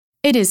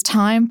It is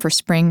time for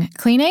spring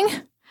cleaning,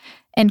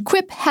 and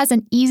Quip has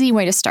an easy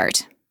way to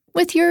start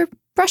with your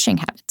brushing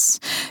habits.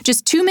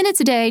 Just 2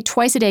 minutes a day,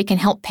 twice a day can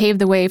help pave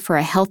the way for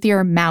a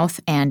healthier mouth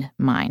and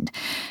mind.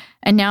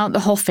 And now the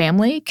whole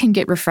family can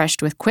get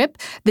refreshed with Quip.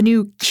 The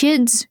new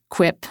Kids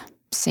Quip,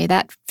 say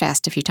that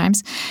fast a few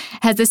times,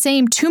 has the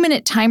same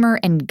 2-minute timer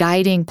and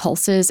guiding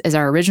pulses as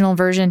our original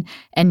version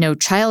and no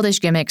childish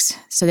gimmicks,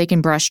 so they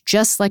can brush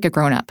just like a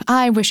grown-up.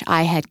 I wish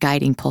I had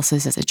guiding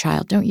pulses as a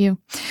child, don't you?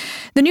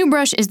 The new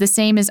brush is the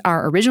same as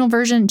our original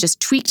version, just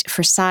tweaked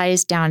for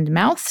size down to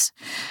mouths.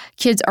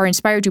 Kids are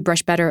inspired to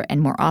brush better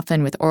and more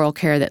often with oral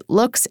care that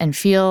looks and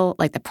feel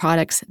like the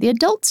products the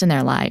adults in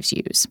their lives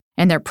use.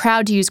 And they're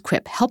proud to use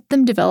Quip, help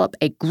them develop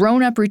a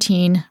grown-up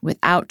routine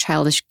without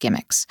childish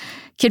gimmicks.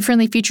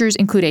 Kid-friendly features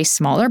include a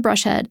smaller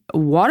brush head,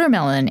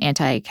 watermelon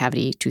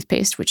anti-cavity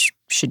toothpaste, which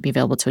should be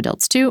available to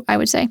adults too, I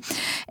would say,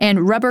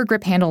 and rubber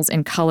grip handles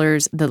in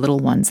colors the little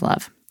ones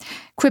love.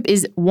 Quip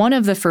is one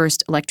of the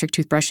first electric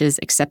toothbrushes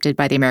accepted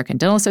by the American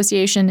Dental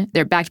Association.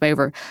 They're backed by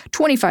over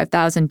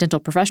 25,000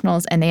 dental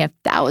professionals, and they have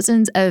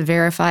thousands of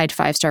verified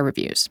 5-star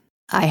reviews.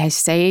 I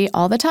say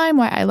all the time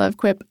why I love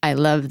Quip. I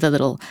love the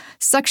little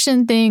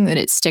suction thing that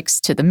it sticks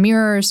to the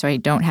mirror so I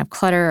don't have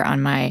clutter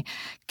on my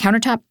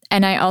countertop.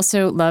 And I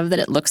also love that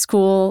it looks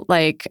cool.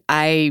 Like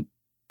I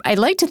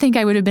like to think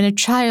I would have been a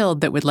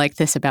child that would like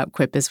this about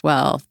Quip as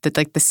well, that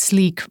like the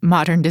sleek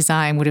modern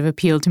design would have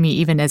appealed to me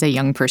even as a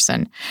young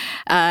person.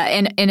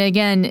 And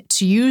again,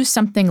 to use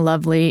something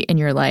lovely in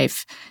your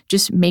life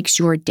just makes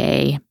your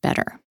day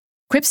better.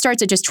 Quip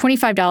starts at just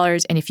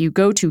 $25, and if you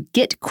go to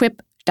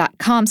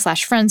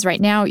getquip.com/friends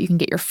right now, you can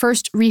get your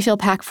first refill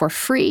pack for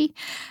free.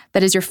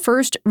 That is your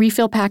first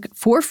refill pack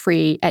for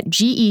free at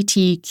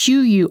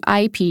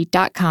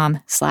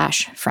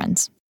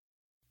getquip.com/friends.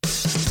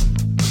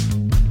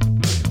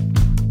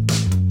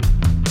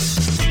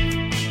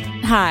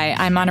 Hi,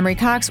 I'm Anna Marie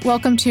Cox.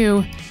 Welcome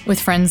to With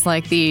Friends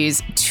Like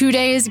These.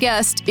 Today's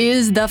guest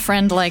is the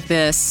friend like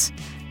this,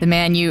 the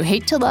man you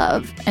hate to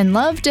love and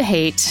love to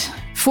hate,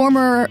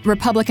 former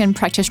Republican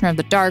practitioner of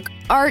the dark,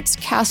 arts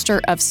caster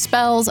of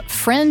spells,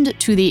 friend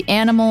to the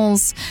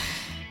animals,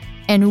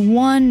 and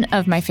one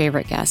of my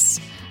favorite guests,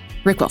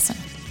 Rick Wilson.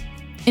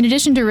 In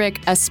addition to Rick,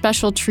 a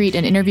special treat,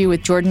 an interview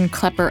with Jordan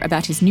Klepper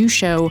about his new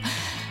show,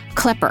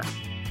 Klepper.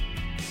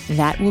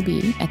 That will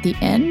be at the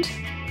end,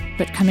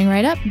 but coming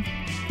right up,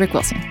 Rick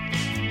Wilson.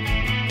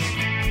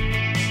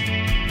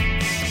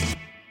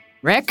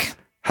 Rick?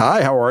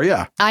 Hi, how are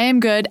you? I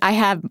am good. I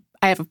have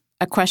a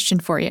question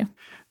for you.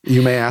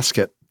 You may ask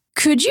it.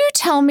 Could you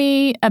tell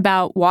me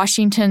about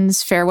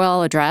Washington's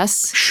farewell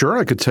address? Sure,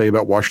 I could tell you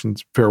about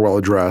Washington's farewell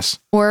address.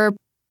 Or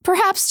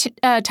perhaps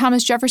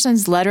Thomas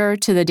Jefferson's letter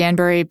to the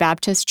Danbury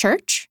Baptist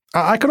Church?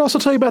 I could also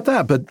tell you about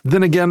that, but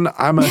then again,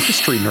 I'm a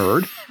history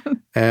nerd,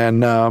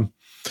 and I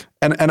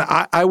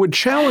would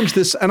challenge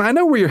this, and I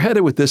know where you're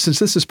headed with this, since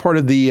this is part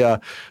of the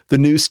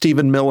new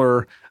Stephen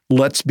Miller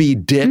Let's Be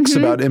Dicks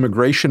about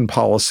immigration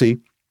policy.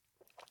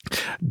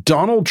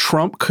 Donald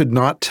Trump could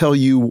not tell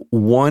you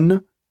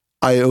one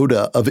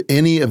iota of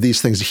any of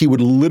these things. He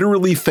would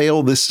literally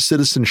fail this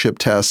citizenship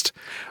test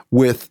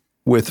with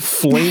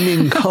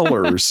flaming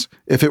colors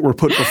if it were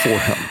put before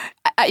him.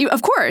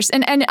 Of course.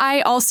 And I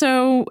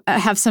also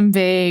have some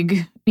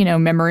vague,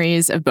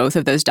 memories of both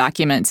of those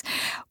documents.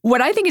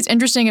 What I think is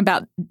interesting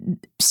about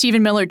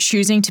Stephen Miller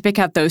choosing to pick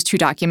out those two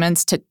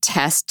documents to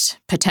test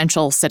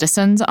potential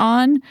citizens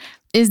on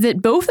is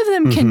that both of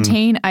them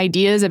contain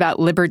ideas about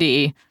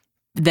liberty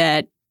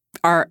that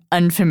are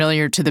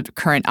unfamiliar to the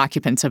current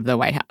occupants of the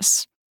White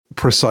House.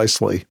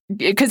 Precisely.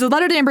 Because the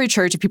letter to Danbury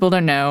Church, if people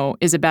don't know,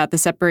 is about the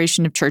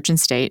separation of church and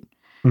state.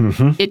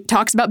 It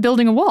talks about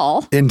building a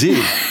wall.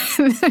 Indeed.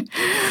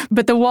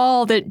 But the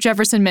wall that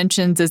Jefferson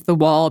mentions is the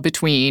wall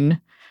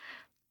between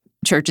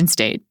church and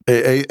state.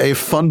 A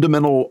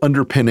fundamental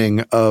underpinning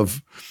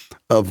of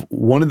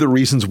one of the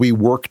reasons we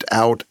worked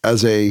out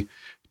as a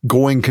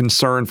going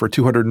concern for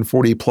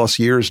 240 plus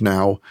years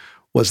now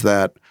was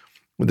that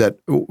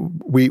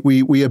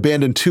we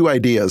abandoned two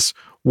ideas.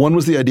 One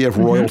was the idea of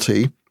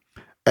royalty,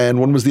 and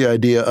one was the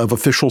idea of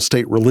official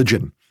state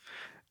religion.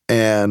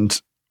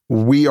 And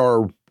we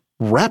are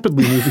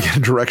rapidly moving in a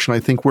direction, I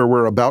think, where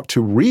we're about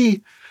to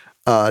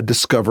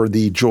rediscover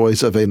the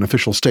joys of an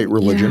official state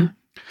religion,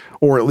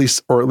 or at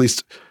least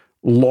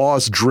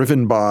laws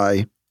driven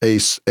by a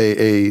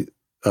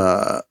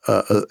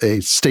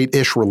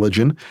state-ish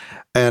religion.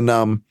 And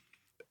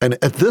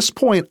at this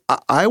point,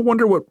 I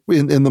wonder what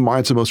in the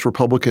minds of most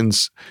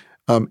Republicans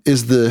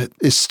is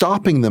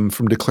stopping them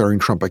from declaring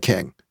Trump a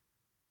king,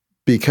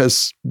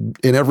 because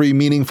in every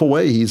meaningful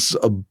way he's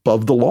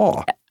above the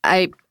law.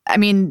 I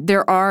mean,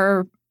 there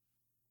are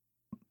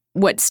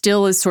what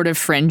still is sort of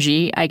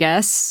fringy, I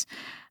guess,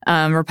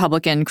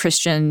 Republican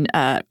Christian,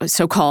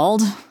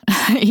 so-called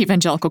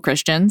evangelical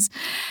Christians,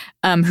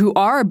 who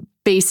are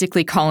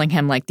basically calling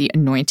him like the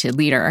anointed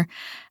leader.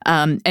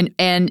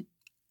 And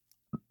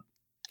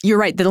you're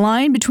right, the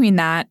line between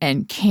that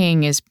and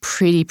king is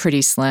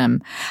pretty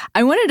slim.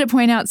 I wanted to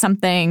point out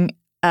something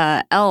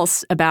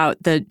else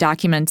about the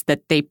documents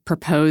that they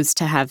propose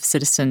to have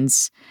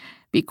citizens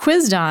be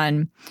quizzed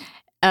on,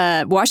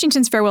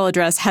 Washington's farewell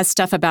address has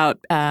stuff about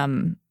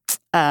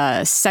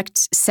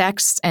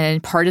sects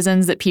and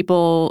partisans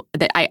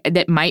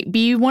that might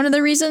be one of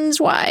the reasons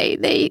why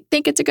they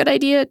think it's a good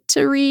idea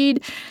to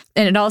read.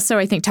 And it also,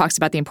 I think, talks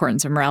about the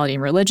importance of morality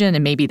and religion,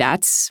 and maybe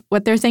that's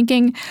what they're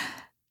thinking.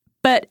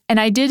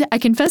 I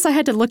confess I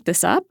had to look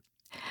this up.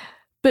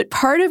 But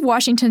part of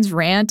Washington's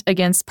rant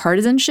against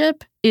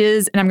partisanship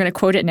is, and I'm going to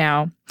quote it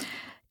now,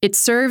 "It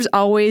serves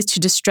always to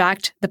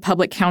distract the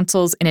public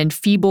councils and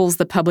enfeebles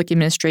the public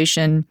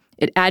administration.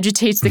 It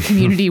agitates the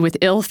community with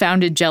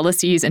ill-founded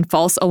jealousies and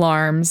false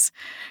alarms,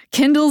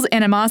 kindles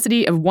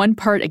animosity of one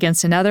part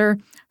against another,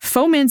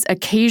 foments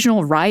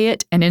occasional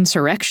riot and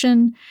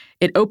insurrection.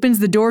 It opens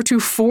the door to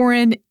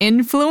foreign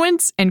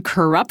influence and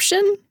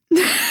corruption."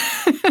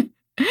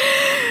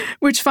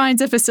 Which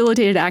finds a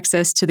facilitated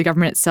access to the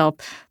government itself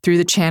through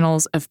the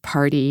channels of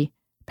party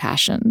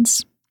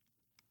passions.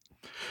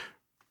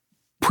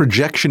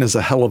 Projection is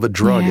a hell of a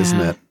drug,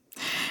 isn't it?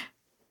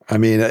 I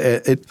mean,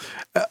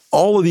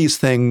 all of these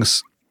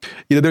things.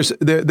 There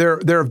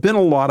have been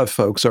a lot of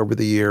folks over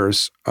the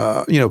years.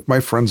 My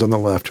friends on the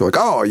left who are like,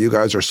 "Oh, you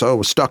guys are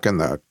so stuck in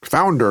the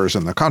founders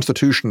and the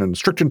Constitution and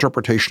strict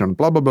interpretation and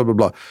blah blah blah blah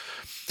blah."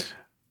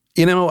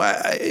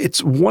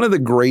 It's one of the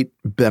great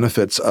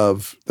benefits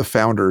of the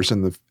founders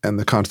and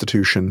the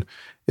Constitution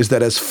is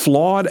that as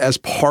flawed as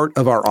part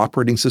of our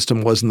operating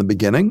system was in the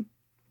beginning,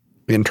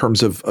 in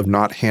terms of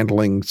not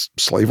handling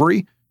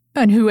slavery,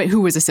 and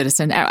who was a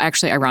citizen,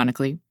 actually,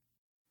 ironically,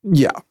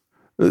 the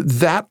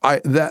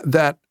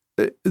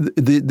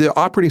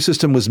operating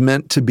system was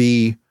meant to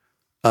be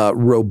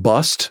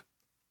robust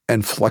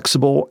and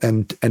flexible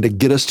and to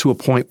get us to a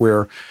point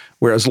where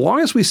as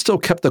long as we still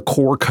kept the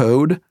core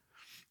code,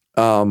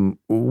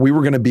 we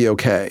were going to be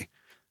okay.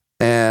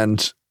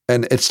 And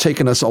it's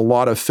taken us a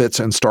lot of fits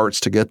and starts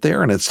to get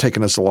there. And it's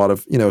taken us a lot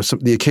of,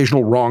 the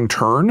occasional wrong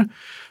turn.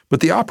 But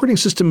the operating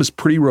system is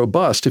pretty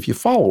robust if you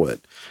follow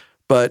it.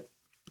 But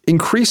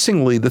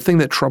increasingly, the thing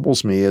that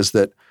troubles me is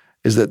that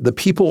the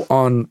people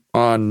on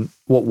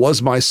what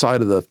was my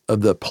side of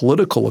the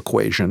political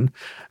equation,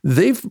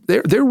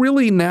 they're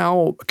really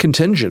now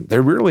contingent.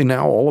 They're really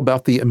now all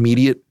about the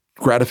immediate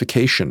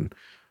gratification.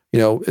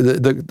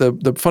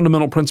 The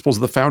fundamental principles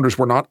of the founders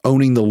were not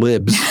owning the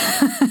libs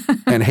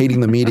and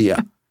hating the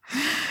media,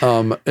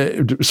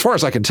 as far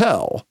as I can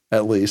tell,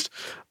 at least.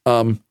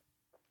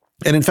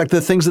 And in fact, the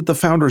things that the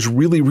founders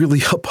really,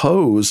 really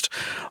opposed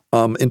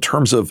in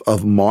terms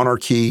of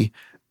monarchy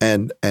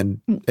and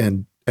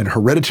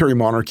hereditary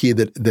monarchy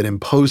that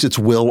imposed its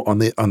will on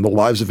the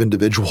lives of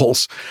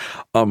individuals,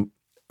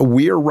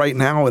 we are right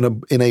now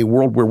in a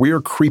world where we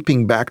are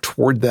creeping back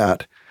toward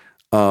that.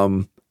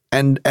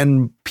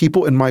 And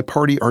people in my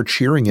party are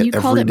cheering it every day.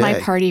 You called it my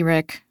party,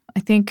 Rick. I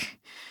think.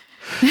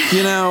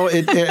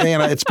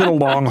 It's been a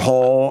long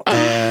haul,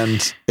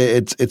 and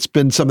it's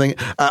been something.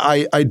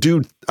 I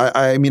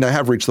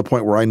have reached the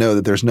point where I know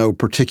that there's no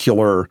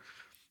particular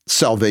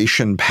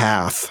salvation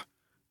path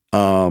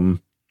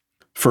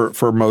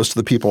for most of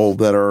the people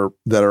that are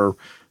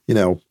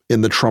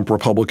in the Trump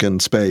Republican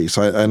space.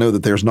 I know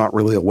that there's not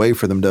really a way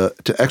for them to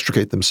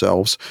extricate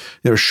themselves,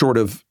 short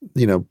of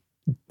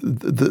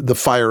the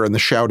fire and the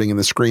shouting and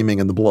the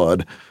screaming and the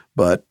blood,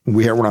 but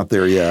we're not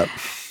there yet.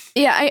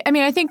 Yeah,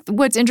 I think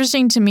what's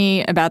interesting to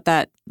me about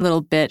that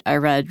little bit I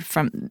read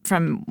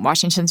from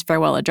Washington's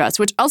farewell address,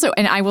 which also,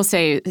 and I will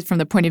say from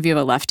the point of view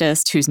of a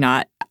leftist who's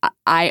not,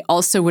 I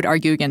also would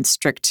argue against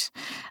strict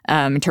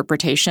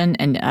interpretation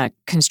and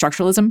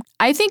constructualism.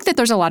 I think that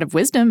there's a lot of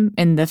wisdom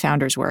in the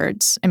founders'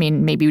 words. I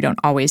mean, maybe we don't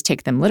always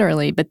take them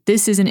literally, but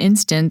this is an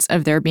instance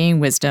of there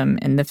being wisdom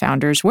in the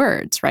founders'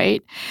 words,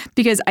 right?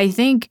 Because I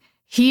think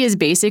he is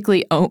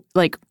basically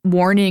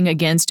warning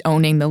against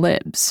owning the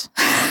libs.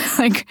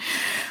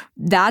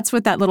 That's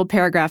what that little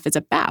paragraph is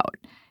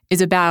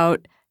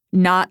about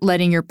not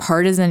letting your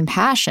partisan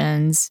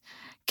passions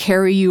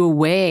carry you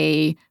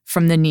away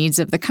from the needs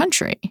of the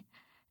country.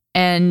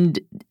 And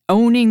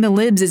owning the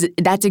libs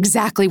that's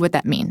exactly what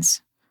that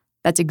means.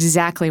 That's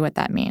exactly what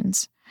that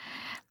means.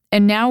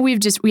 And now we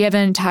have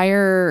an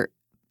entire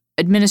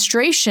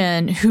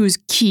administration whose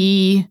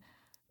key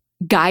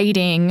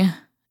guiding,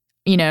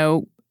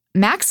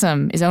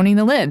 maxim is owning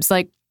the libs.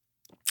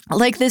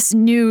 Like this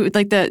new,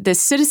 the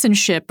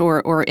citizenship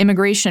or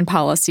immigration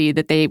policy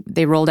that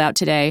they rolled out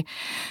today,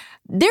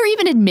 they're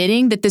even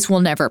admitting that this will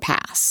never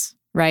pass,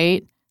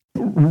 right?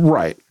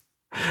 Right.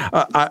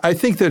 I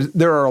think that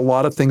there are a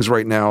lot of things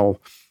right now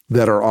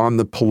that are on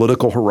the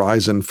political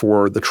horizon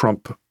for the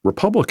Trump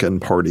Republican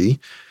Party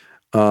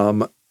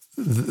that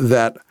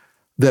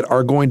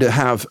are going to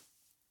have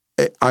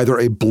either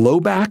a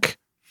blowback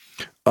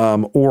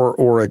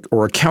or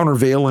a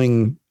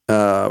countervailing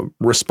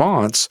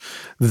response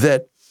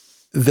that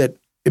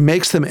it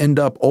makes them end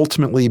up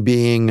ultimately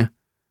being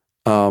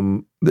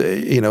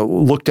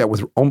looked at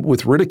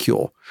with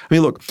ridicule. I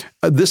mean, look,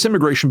 this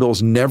immigration bill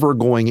is never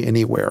going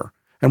anywhere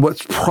and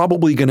what's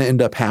probably going to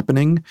end up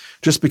happening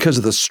just because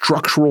of the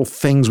structural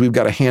things we've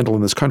got to handle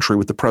in this country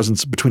with the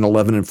presence of between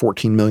 11 and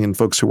 14 million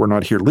folks who are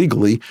not here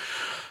legally,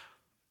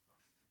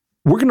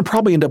 we're going to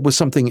probably end up with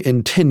something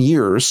in 10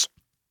 years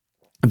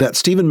that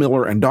Stephen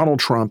Miller and Donald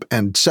Trump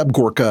and Seb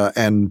Gorka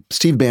and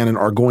Steve Bannon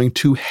are going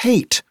to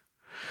hate.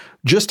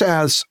 Just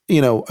as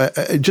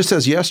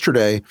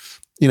yesterday,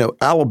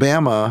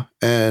 Alabama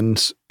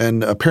and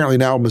apparently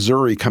now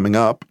Missouri coming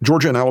up,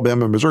 Georgia and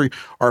Alabama and Missouri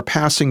are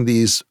passing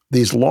these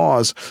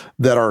laws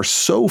that are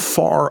so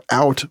far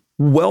out,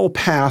 well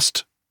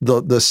past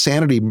the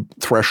sanity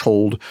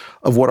threshold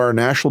of what our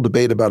national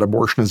debate about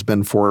abortion has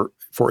been for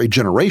a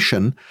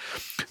generation.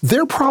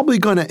 They're probably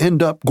going to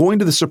end up going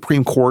to the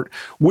Supreme Court,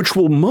 which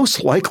will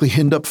most likely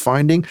end up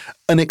finding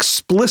an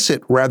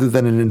explicit rather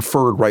than an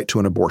inferred right to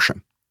an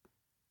abortion.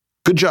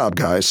 Good job,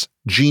 guys.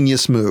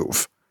 Genius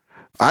move.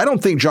 I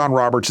don't think John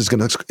Roberts is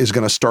going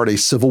to start a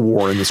civil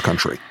war in this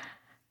country.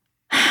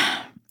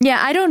 Yeah,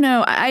 I don't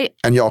know.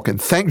 And y'all can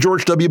thank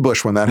George W.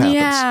 Bush when that happens.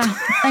 Yeah,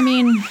 I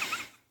mean,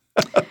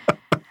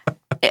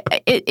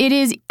 it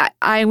is.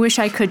 I wish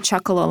I could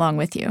chuckle along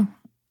with you.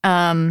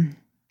 I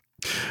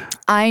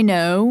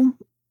know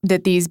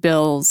that these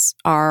bills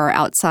are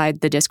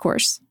outside the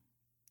discourse.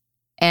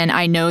 And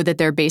I know that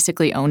they're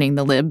basically owning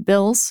the lib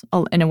bills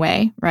in a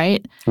way,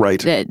 right?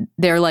 Right. That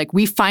they're like,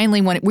 we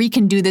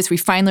can do this. We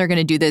finally are going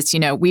to do this.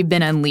 We've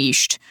been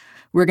unleashed.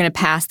 We're going to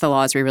pass the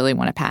laws we really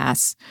want to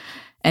pass.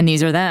 And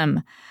these are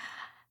them.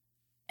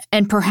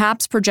 And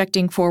perhaps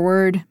projecting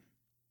forward,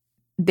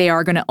 they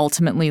are going to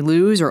ultimately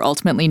lose, or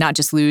ultimately not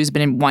just lose,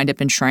 but wind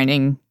up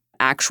enshrining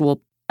actual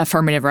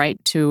affirmative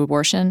right to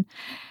abortion.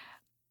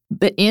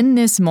 But in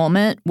this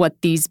moment,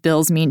 what these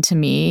bills mean to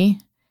me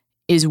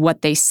is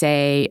what they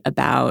say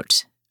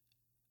about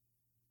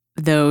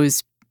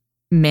those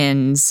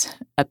men's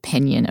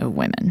opinion of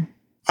women.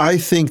 I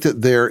think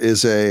that there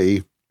is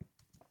and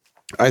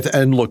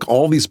look,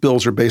 all these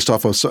bills are based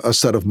off of a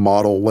set of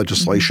model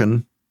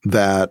legislation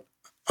that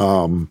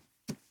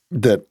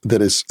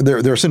is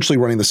they're essentially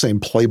running the same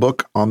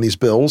playbook on these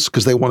bills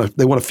because they want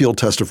a field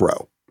test of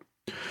Roe.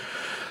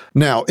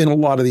 Now, in a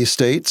lot of these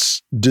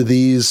states, do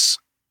these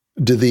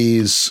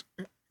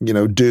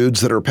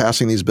dudes that are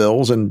passing these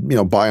bills,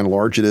 and by and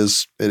large it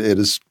is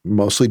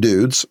mostly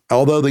dudes,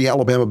 although the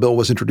Alabama bill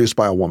was introduced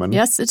by a woman.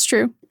 Yes, it's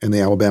true. In the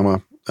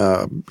Alabama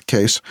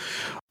case.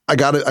 I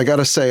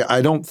gotta say,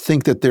 I don't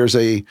think that there's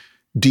a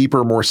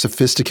deeper, more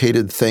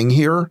sophisticated thing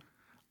here.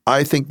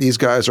 I think these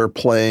guys are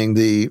playing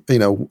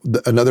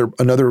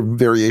another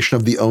variation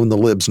of the own the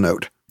libs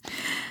note.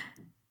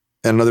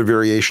 And another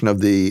variation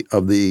of the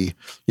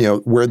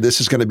where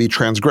this is going to be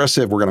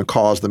transgressive. We're going to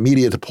cause the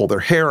media to pull their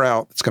hair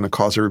out. It's going to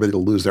cause everybody to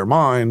lose their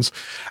minds.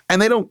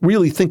 And they don't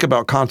really think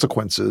about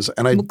consequences.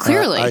 And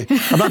clearly.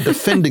 I'm not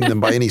defending them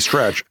by any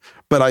stretch,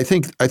 but I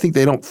think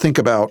they don't think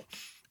about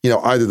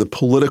either the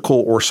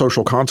political or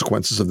social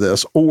consequences of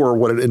this or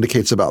what it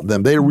indicates about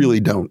them. They really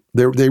don't.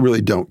 They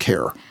really don't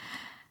care.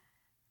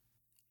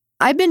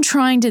 I've been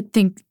trying to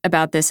think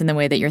about this in the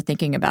way that you're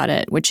thinking about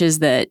it, which is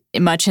that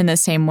much in the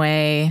same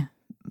way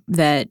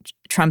that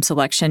Trump's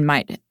election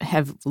might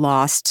have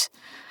lost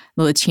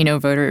the Latino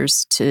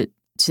voters to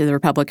the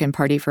Republican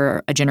Party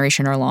for a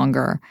generation or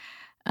longer.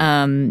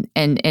 And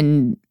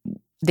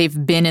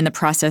they've been in the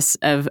process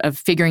of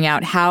figuring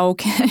out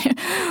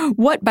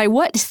by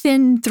what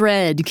thin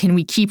thread can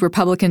we keep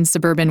Republican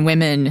suburban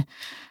women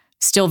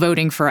still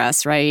voting for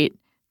us, right?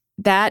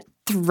 That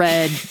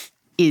thread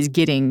is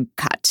getting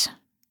cut,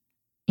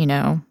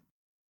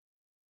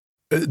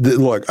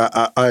 Look,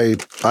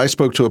 I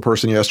spoke to a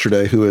person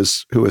yesterday who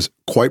is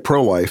quite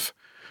pro-life,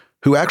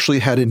 who actually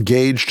had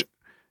engaged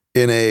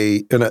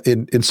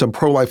in some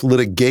pro-life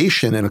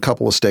litigation in a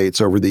couple of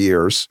states over the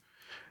years,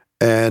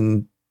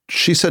 and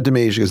she said to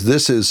me, she goes,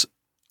 "This is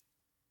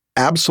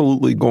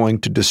absolutely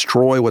going to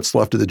destroy what's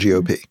left of the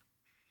GOP."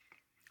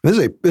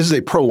 This is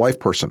a pro-life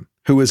person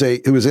who is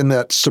in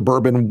that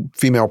suburban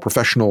female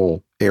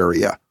professional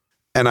area.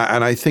 And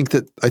I think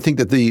that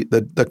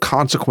the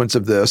consequence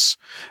of this,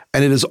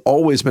 and it has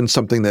always been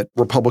something that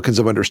Republicans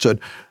have understood,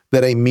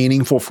 that a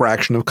meaningful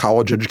fraction of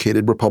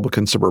college-educated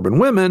Republican suburban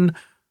women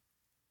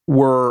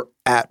were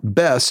at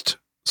best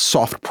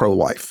soft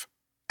pro-life,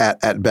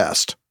 at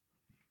best,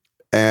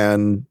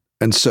 and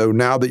so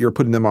now that you're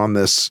putting them on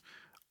this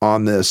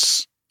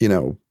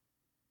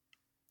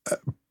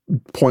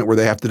point where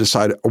they have to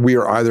decide, we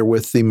are either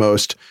with the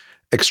most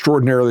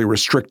extraordinarily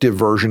restrictive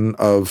version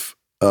of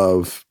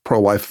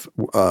pro-life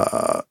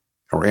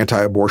or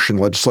anti-abortion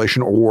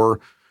legislation,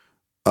 or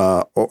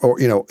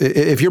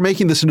if you're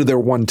making this into their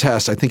one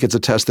test, I think it's a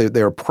test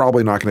they're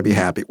probably not going to be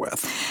happy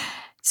with.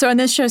 So on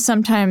this show,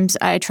 sometimes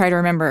I try to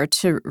remember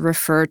to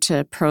refer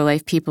to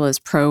pro-life people as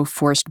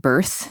pro-forced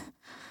birth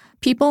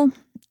people,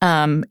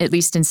 at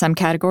least in some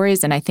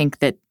categories. And I think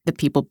that the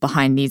people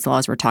behind these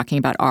laws we're talking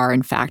about are,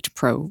 in fact,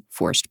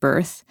 pro-forced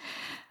birth.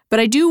 But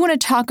I do want to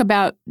talk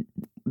about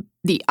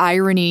the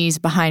ironies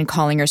behind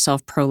calling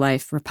yourself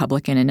pro-life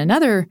Republican in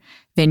another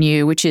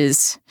venue, which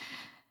is,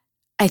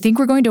 I think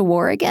we're going to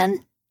war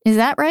again. Is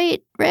that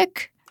right,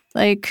 Rick?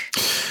 Like,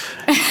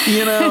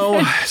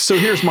 so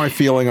here's my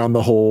feeling on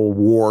the whole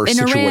war in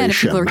situation. Iran,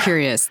 if people are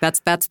curious,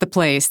 that's the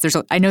place.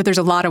 I know there's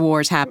a lot of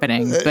wars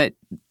happening, but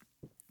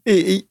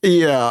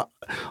yeah.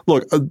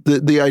 Look,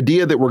 the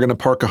idea that we're going to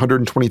park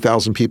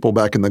 120,000 people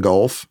back in the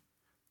Gulf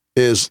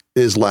is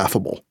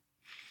laughable,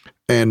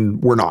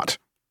 and we're not.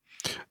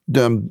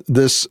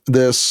 This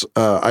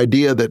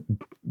idea that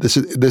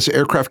this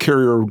aircraft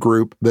carrier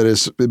group that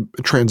is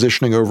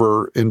transitioning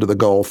over into the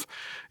Gulf,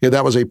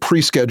 that was a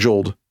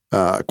pre-scheduled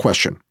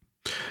question.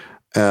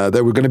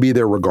 They were going to be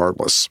there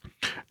regardless.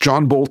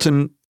 John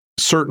Bolton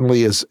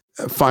certainly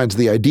finds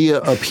the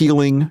idea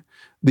appealing.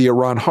 The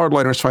Iran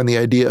hardliners find the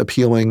idea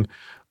appealing.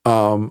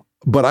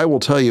 But I will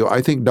tell you,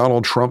 I think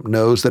Donald Trump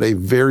knows that a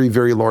very,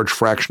 very large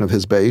fraction of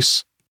his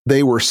base,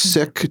 they were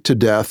sick to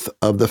death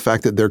of the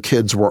fact that their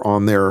kids were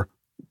on their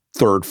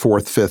third,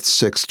 fourth, fifth,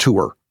 sixth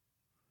tour.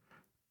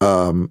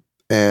 And,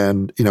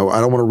 I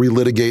don't want to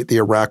relitigate the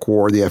Iraq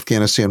war, the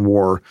Afghanistan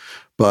war,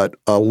 but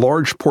a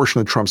large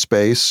portion of Trump's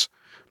base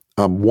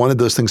wanted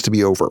those things to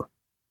be over.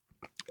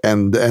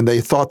 And they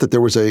thought that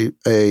there was a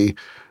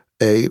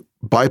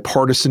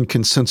bipartisan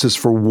consensus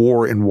for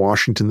war in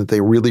Washington that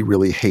they really,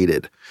 really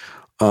hated.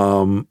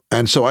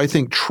 And so I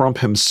think Trump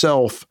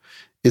himself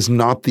is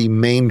not the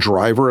main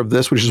driver of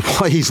this, which is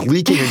why he's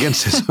leaking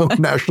against his own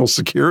national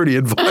security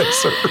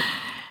advisor.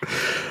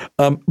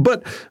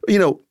 But,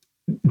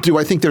 do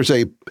I think there's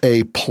a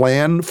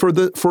plan for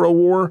a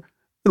war?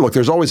 Look,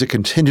 there's always a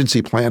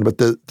contingency plan, but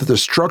the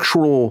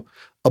structural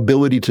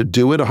ability to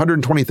do it,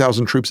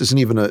 120,000 troops isn't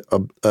even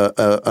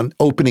an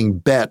opening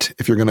bet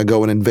if you're going to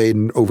go and invade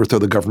and overthrow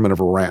the government of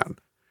Iran.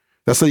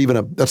 That's not even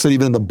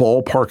in the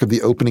ballpark of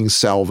the opening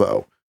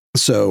salvo.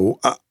 So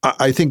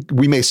I think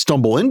we may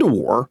stumble into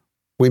war.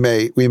 We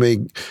may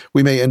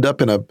end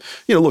up in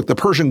look, the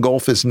Persian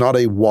Gulf is not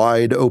a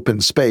wide open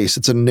space.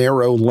 It's a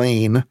narrow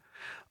lane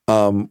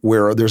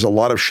where there's a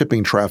lot of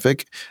shipping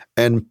traffic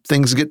and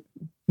things get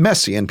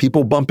messy and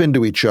people bump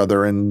into each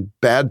other and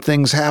bad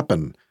things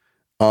happen.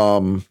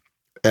 And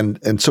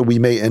so we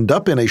may end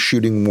up in a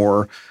shooting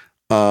war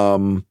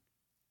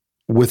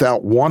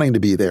without wanting to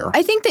be there.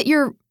 I think that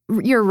you're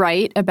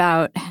right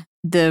about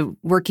the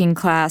working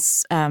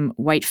class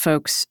white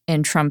folks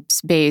in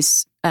Trump's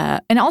base.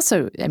 And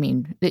also,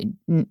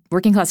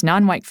 working class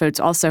non-white folks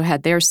also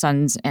had their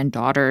sons and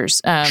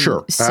daughters sent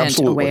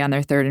absolutely away on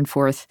their third and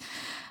fourth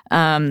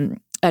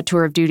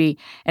tour of duty.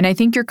 And I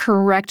think you're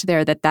correct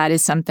there that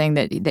is something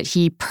that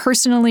he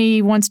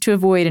personally wants to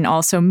avoid, and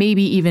also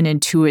maybe even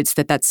intuits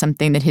that that's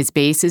something that his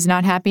base is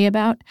not happy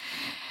about.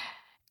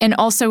 And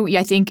also,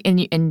 I think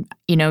in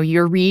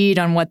your read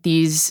on what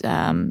these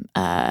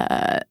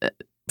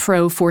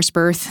pro-forced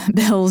birth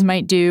bills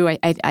might do,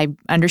 I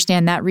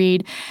understand that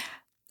read.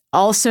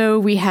 Also,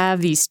 we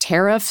have these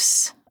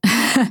tariffs,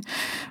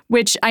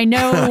 which I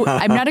know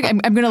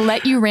I'm going to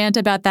let you rant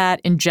about that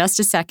in just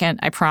a second,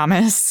 I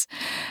promise.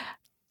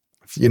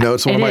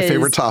 It's one of my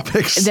favorite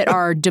topics. That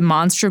are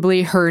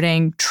demonstrably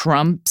hurting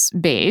Trump's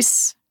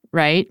base,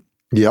 right?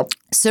 Yep.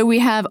 So we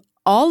have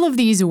all of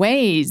these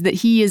ways that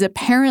he is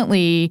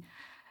apparently,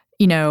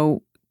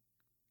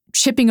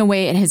 chipping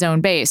away at his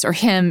own base, or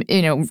him,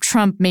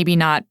 Trump maybe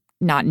not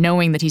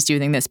knowing that he's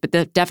doing this, but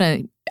the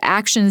definite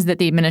actions that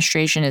the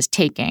administration is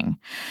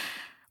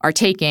are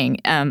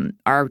chipping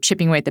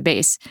away at the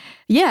base.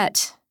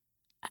 Yet,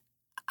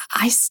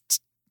 I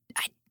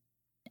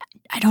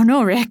don't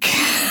know, Rick.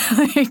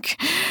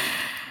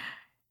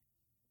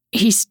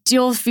 He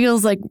still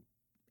feels like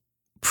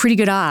pretty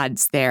good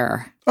odds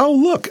there. Oh,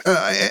 look,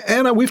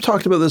 Anna, we've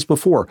talked about this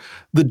before.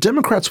 The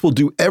Democrats will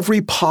do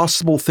every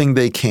possible thing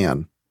they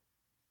can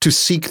to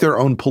seek their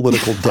own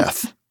political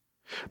death.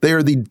 They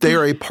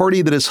are a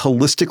party that is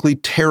holistically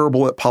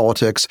terrible at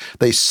politics.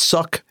 They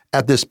suck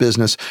at this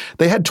business.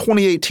 They had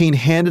 2018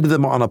 handed to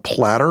them on a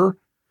platter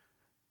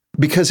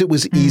because it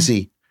was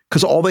easy,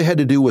 because all they had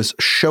to do was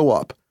show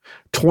up.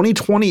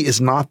 2020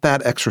 is not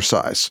that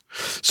exercise.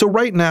 So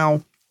right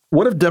now,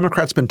 what have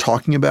Democrats been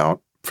talking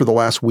about for the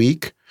last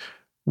week?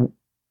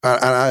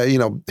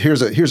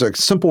 Here's a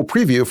simple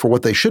preview for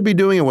what they should be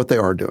doing and what they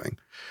are doing.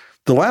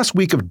 The last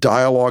week of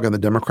dialogue in the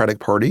Democratic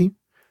Party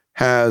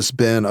has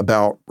been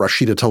about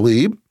Rashida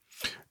Tlaib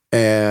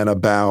and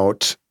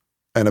about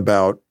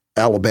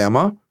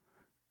Alabama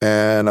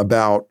and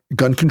about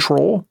gun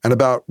control and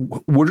about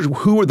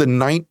who are the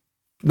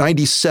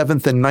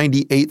 97th and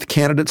 98th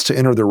candidates to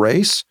enter the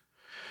race.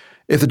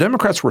 If the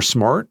Democrats were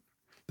smart,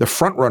 the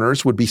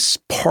frontrunners would be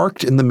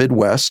parked in the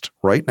Midwest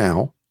right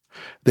now.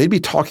 They'd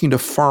be talking to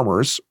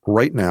farmers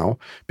right now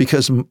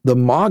because the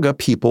MAGA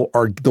people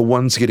are the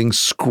ones getting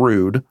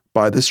screwed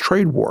by this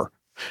trade war.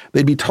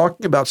 They'd be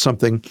talking about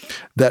something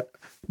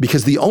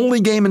because the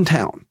only game in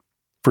town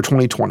for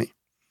 2020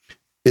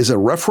 is a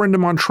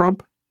referendum on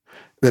Trump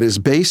that is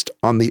based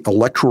on the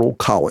Electoral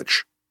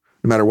College.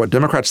 No matter what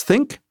Democrats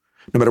think,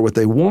 no matter what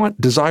they want,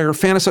 desire,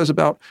 fantasize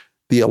about,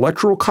 the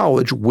Electoral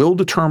College will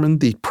determine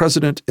the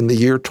president in the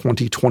year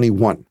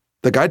 2021.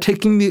 The guy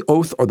taking the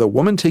oath or the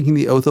woman taking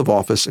the oath of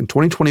office in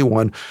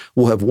 2021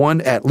 will have won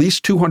at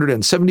least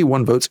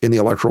 271 votes in the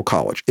Electoral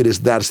College.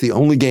 That's the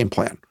only game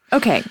plan.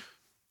 Okay.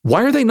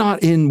 Why are they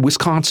not in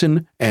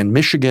Wisconsin and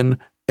Michigan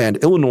and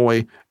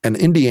Illinois and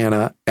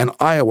Indiana and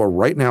Iowa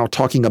right now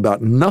talking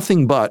about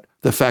nothing but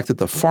the fact that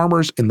the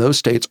farmers in those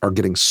states are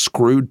getting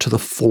screwed to the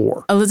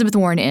floor? Elizabeth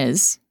Warren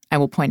is, I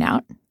will point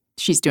out.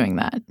 She's doing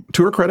that.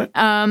 To her credit.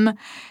 And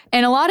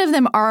a lot of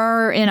them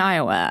are in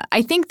Iowa.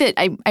 I think that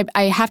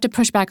I have to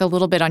push back a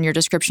little bit on your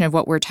description of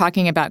what we're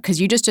talking about, because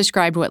you just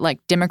described what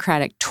like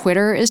Democratic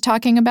Twitter is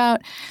talking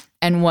about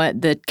and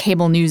what the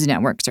cable news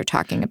networks are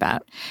talking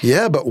about.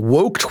 Yeah, but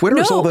woke Twitter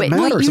is all that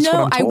matters. You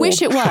know, I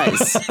wish it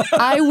was.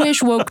 I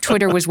wish woke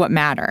Twitter was what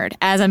mattered.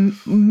 As a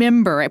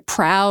member, a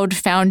proud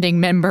founding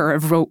member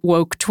of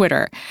woke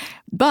Twitter.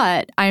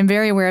 But I'm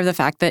very aware of the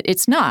fact that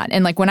it's not.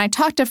 And like when I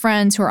talk to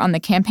friends who are on the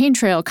campaign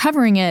trail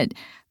covering it,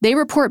 they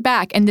report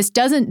back, and this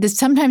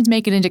sometimes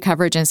make it into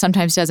coverage and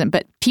sometimes doesn't.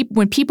 But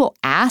when people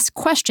ask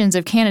questions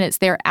of candidates,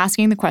 they're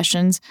asking the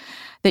questions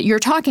that you're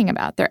talking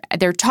about.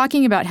 They're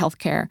talking about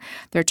healthcare.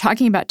 They're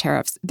talking about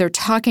tariffs. They're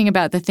talking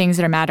about the things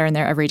that matter in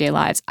their everyday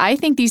lives. I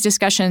think these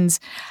discussions,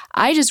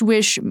 I just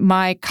wish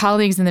my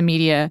colleagues in the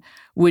media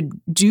would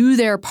do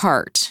their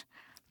part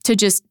to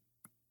just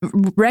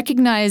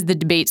recognize the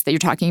debates that you're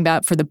talking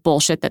about for the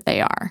bullshit that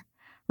they are.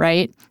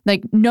 Right?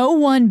 Like no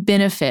one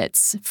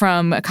benefits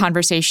from a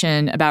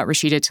conversation about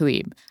Rashida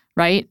Tlaib,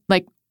 right?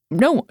 Like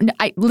no,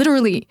 I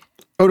literally.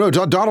 Oh no,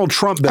 Donald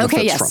Trump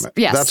benefits from it.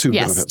 Yes, that's who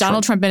benefits.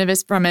 Donald Trump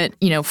benefits from it.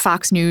 You know,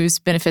 Fox News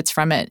benefits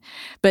from it.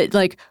 But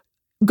like,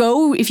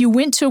 if you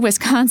went to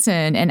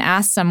Wisconsin and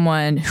asked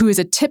someone who is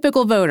a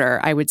typical voter,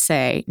 I would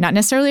say, not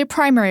necessarily a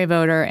primary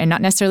voter and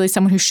not necessarily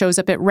someone who shows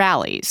up at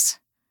rallies,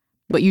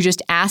 but you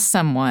just ask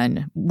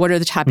someone, what are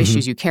the top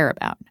issues you care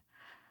about?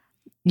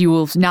 You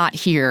will not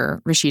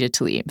hear Rashida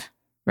Tlaib,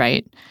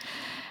 right?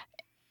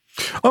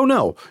 Oh,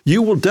 no.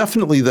 You will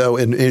definitely, though,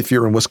 and if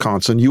you're in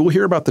Wisconsin, you will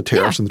hear about the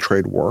tariffs and the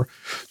trade war.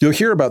 You'll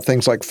hear about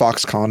things like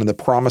Foxconn and the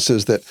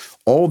promises that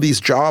all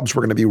these jobs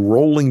were going to be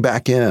rolling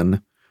back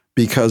in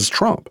because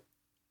Trump.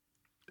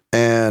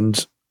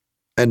 And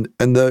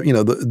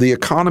the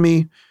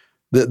economy,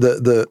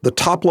 the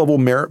top level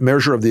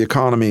measure of the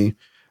economy,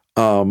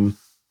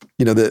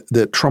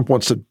 that Trump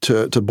wants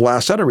to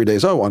blast out every day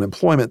is,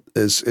 unemployment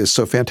is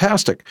so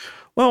fantastic.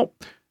 Well,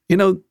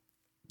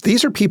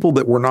 these are people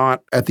that were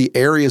not at the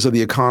areas of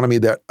the economy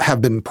that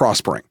have been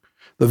prospering.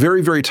 The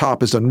very, very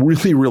top has done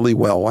really, really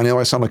well. I know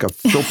I sound like a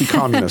filthy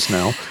communist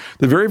now.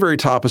 The very, very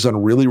top has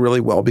done really, really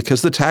well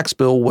because the tax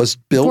bill was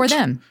built for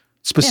them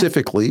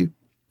specifically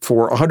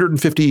for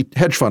 150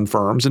 hedge fund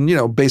firms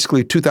and,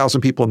 basically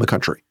 2,000 people in the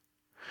country.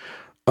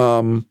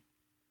 And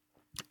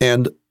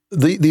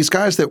these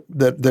guys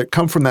that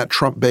come from that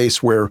Trump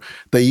base where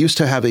they used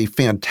to have a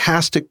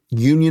fantastic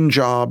union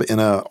job in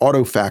an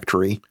auto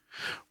factory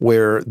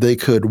where they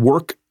could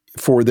work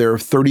for their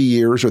 30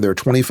 years or their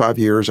 25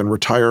 years and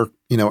retire,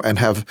 and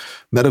have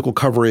medical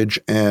coverage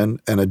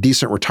and a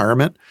decent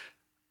retirement.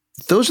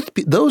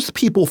 Those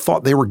people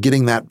thought they were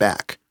getting that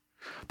back.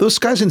 Those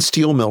guys in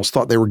steel mills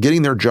thought they were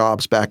getting their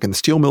jobs back and the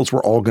steel mills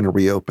were all going to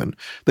reopen.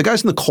 The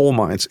guys in the coal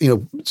mines,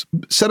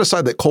 set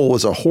aside that coal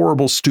is a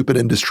horrible, stupid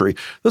industry.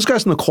 Those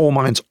guys in the coal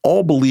mines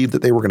all believed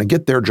that they were going to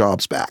get their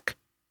jobs back.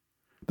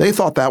 They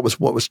thought that was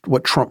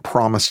what Trump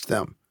promised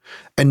them.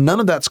 And none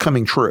of that's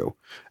coming true.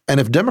 And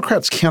if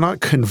Democrats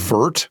cannot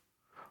convert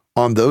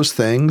on those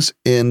things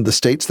in the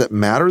states that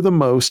matter the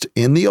most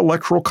in the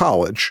Electoral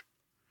College,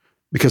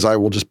 because I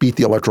will just beat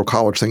the Electoral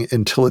College thing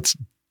until it's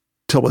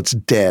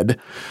dead.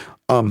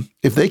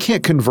 If they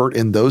can't convert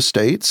in those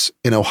states,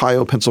 in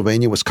Ohio,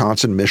 Pennsylvania,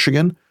 Wisconsin,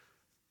 Michigan,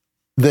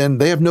 then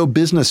they have no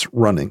business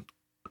running.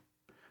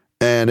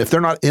 And if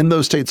they're not in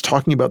those states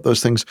talking about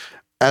those things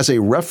as a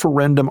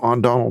referendum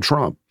on Donald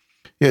Trump,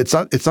 it's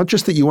not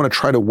just that you want to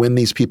try to win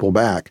these people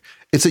back.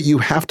 It's that you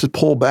have to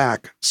pull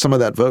back some of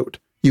that vote.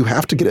 You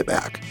have to get it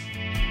back.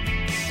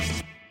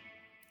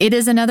 It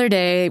is another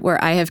day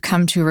where I have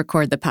come to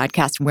record the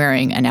podcast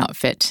wearing an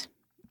outfit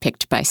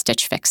picked by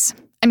Stitch Fix.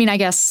 I mean, I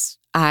guess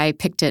I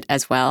picked it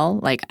as well.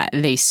 Like,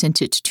 they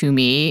sent it to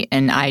me,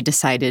 and I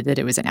decided that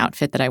it was an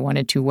outfit that I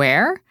wanted to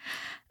wear.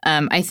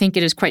 I think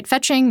it is quite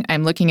fetching.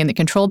 I'm looking in the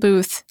control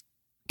booth.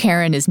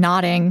 Karen is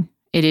nodding.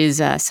 It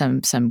is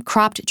some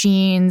cropped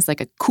jeans,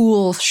 like a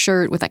cool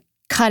shirt with a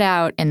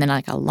cutout, and then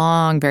like a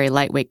long, very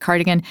lightweight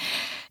cardigan.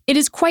 It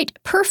is quite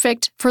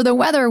perfect for the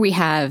weather we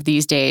have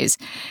these days.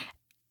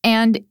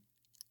 And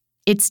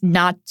it's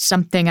not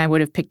something I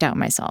would have picked out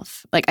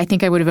myself. Like, I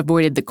think I would have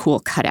avoided the cool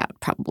cutout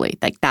probably.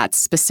 Like, that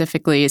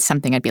specifically is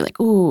something I'd be like,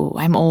 ooh,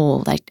 I'm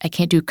old. I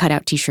can't do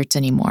cutout T-shirts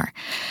anymore.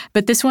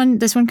 But this one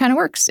kind of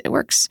works. It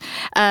works.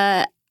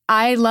 I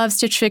love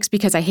Stitch Fix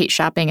because I hate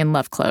shopping and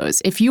love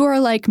clothes. If you are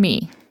like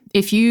me,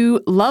 if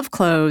you love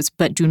clothes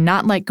but do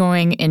not like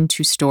going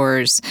into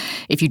stores,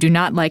 if you do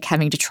not like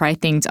having to try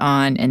things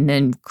on and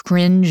then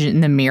cringe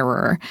in the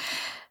mirror,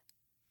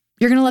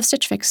 you're going to love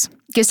Stitch Fix.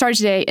 Get started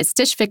today at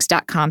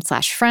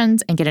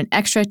stitchfix.com/friends and get an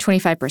extra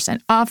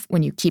 25% off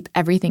when you keep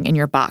everything in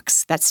your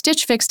box. That's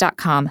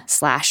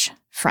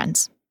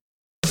stitchfix.com/friends.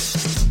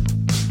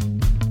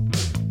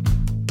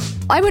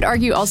 I would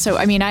argue also,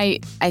 I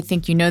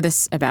think you know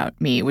this about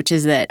me, which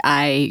is that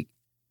I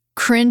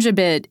cringe a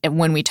bit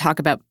when we talk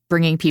about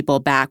bringing people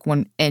back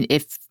and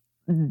if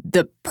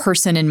the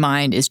person in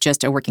mind is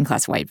just a working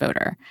class white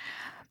voter,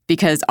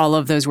 because all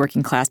of those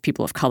working class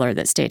people of color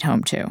that stayed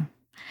home too.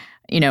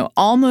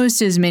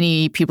 Almost as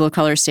many people of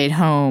color stayed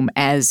home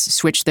as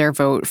switched their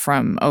vote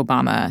from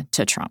Obama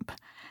to Trump.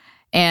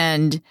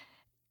 And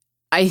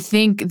I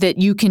think that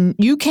you can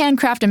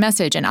craft a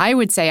message, and I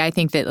would say I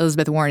think that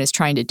Elizabeth Warren is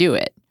trying to do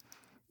it,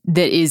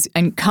 that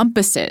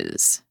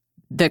encompasses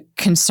the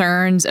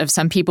concerns of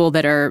some people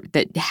that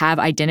have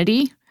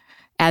identity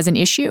as an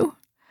issue,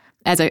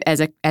 as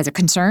a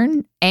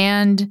concern,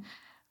 and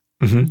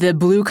the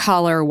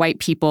blue-collar white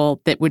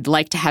people that would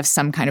like to have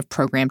some kind of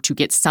program to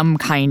get some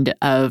kind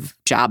of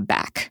job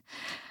back.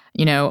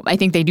 I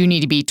think they do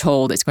need to be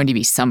told it's going to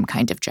be some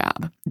kind of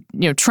job.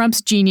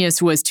 Trump's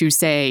genius was to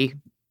say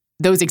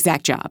those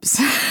exact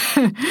jobs.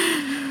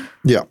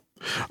 Yeah.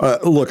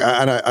 Look,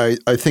 I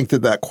think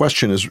that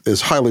question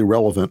is highly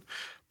relevant,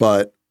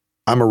 but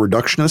I'm a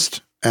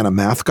reductionist and a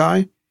math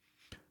guy,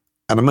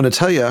 and I'm going to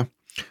tell you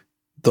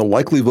the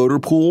likely voter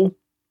pool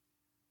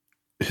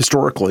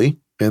historically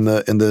in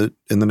the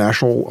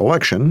national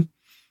election,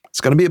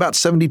 it's going to be about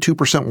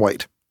 72%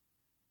 white.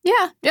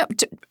 Yeah,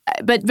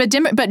 but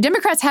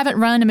Democrats haven't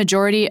run a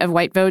majority of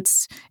white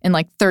votes in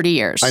like 30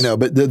 years. I know,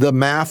 but the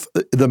math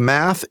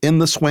in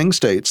the swing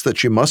states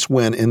that you must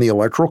win in the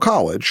Electoral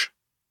College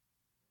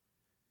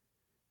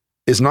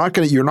is not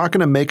going to. You're not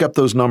going to make up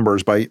those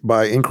numbers by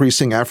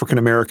increasing African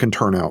American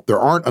turnout. There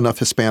aren't enough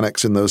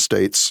Hispanics in those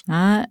states.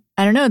 I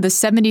don't know, the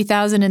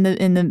 70,000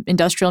 in the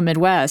industrial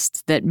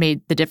Midwest that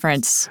made the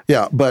difference.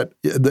 Yeah,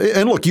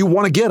 and look, you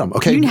want to get them.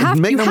 Okay,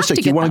 make no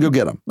mistake, you want to go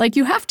get them. Like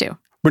you have to.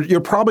 But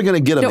you're probably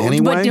going to get them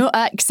anyway.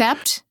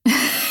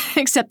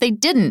 Except they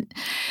didn't.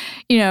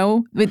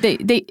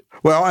 They.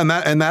 Well, and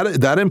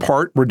that in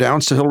part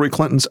redounds to Hillary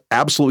Clinton's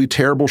absolutely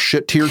terrible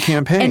shit tier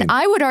campaign. And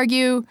I would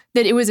argue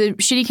that it was a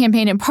shitty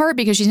campaign in part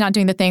because she's not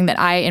doing the thing that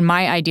in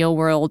my ideal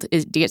world,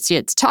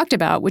 gets talked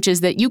about, which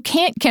is that you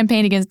can't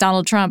campaign against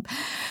Donald Trump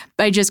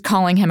by just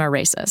calling him a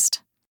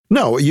racist.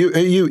 No,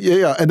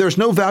 and there's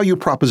no value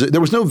proposition.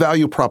 There was no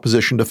value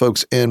proposition to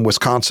folks in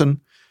Wisconsin,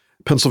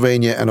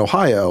 Pennsylvania, and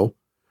Ohio,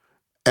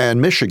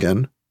 and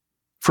Michigan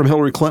from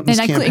Hillary Clinton's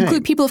campaign. And I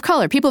include people of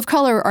color. People of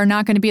color are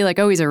not going to be like,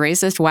 oh, he's a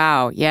racist.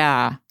 Wow.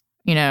 Yeah.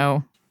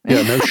 Yeah,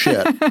 no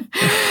shit.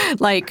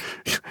 Like,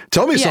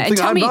 tell me something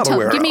I'm not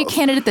aware of. Give me a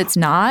candidate that's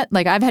not.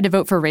 Like, I've had to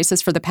vote for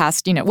racist for the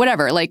past,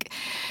 whatever. Like,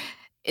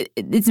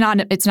 it's not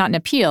an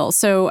appeal.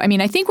 So, I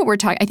think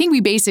I think we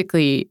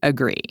basically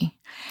agree.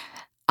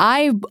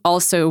 I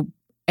also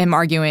am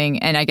arguing,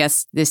 and I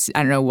guess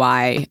I don't know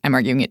why I'm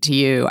arguing it to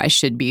you. I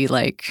should be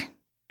like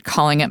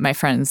calling up my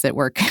friends that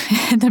work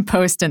at the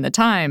Post and the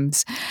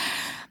Times.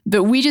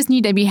 But we just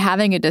need to be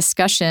having a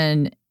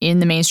discussion in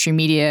the mainstream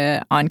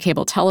media, on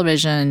cable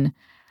television.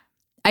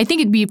 I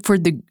think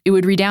it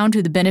would redound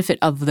to the benefit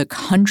of the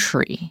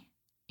country,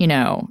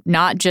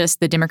 not just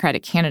the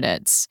Democratic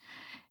candidates.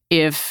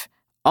 If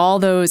all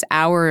those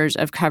hours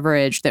of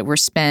coverage that were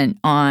spent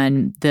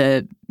on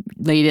the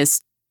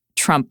latest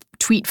Trump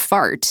tweet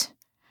fart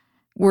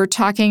were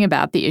talking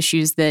about the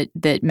issues that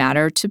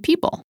matter to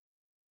people,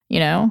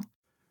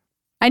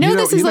 I know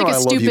this is like a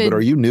stupid. You, but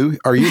are you new?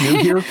 Are you new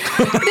here?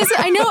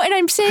 I know, and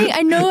I'm saying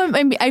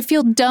I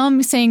feel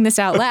dumb saying this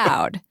out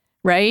loud,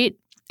 right?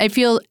 I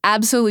feel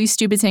absolutely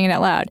stupid saying it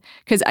out loud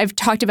because I've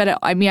talked about it.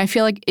 I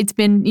feel like it's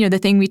been the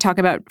thing we talk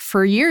about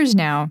for years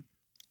now.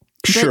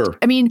 Sure.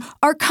 But,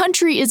 our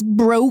country is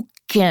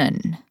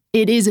broken.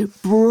 It is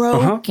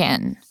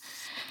broken,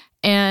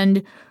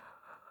 and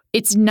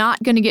it's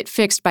not going to get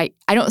fixed by.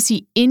 I don't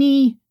see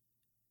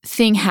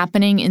anything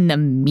happening in the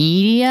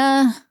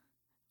media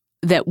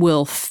that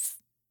will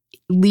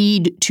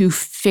lead to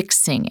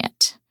fixing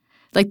it.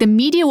 Like the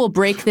media will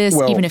break this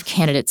even if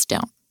candidates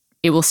don't.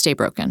 It will stay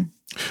broken.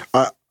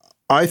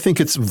 I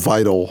think it's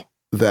vital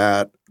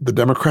that the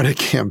Democratic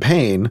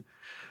campaign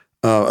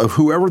of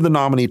whoever the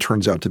nominee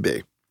turns out to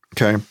be,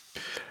 okay,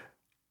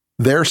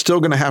 they're still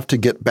going to have to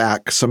get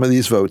back some of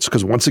these votes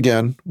because once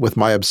again, with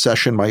my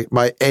obsession, my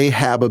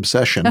Ahab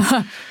obsession.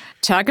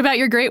 Talk about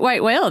your great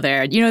white whale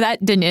there.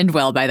 That didn't end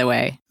well, by the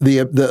way.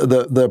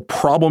 The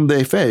problem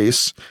they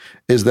face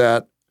is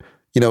that,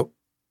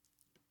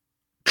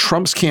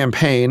 Trump's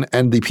campaign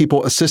and the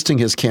people assisting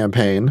his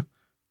campaign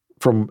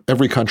from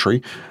every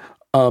country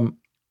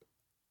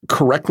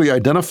correctly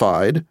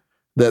identified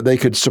that they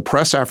could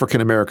suppress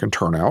African-American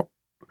turnout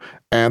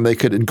and they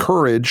could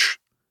encourage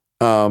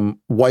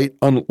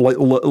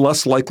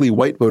less likely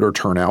white voter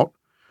turnout,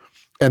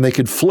 and they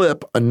could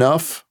flip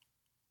enough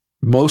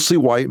mostly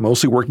white,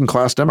 mostly working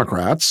class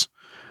Democrats,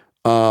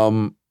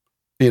 or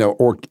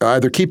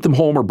either keep them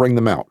home or bring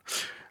them out.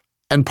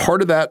 And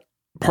part of that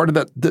part of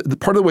that, the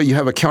part of the way you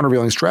have a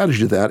countervailing strategy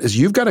to that is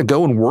you've got to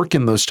go and work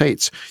in those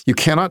states. You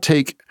cannot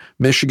take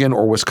Michigan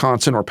or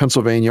Wisconsin or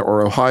Pennsylvania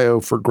or Ohio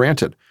for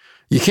granted.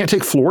 You can't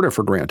take Florida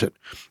for granted.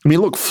 I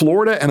mean, look,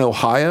 Florida and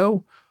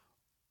Ohio,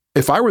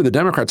 if I were the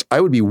Democrats,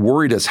 I would be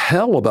worried as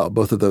hell about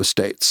both of those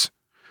states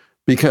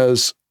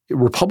because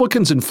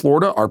Republicans in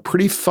Florida are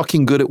pretty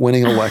fucking good at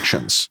winning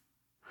elections.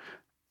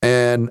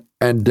 And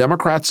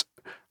Democrats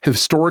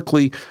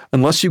historically,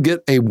 unless you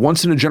get a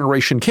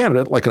once-in-a-generation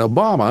candidate like an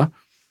Obama,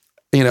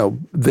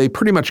 they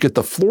pretty much get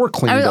the floor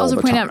cleaned all the time. I would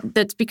also point out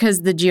that's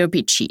because the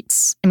GOP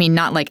cheats. I mean,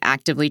 not like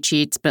actively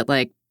cheats, but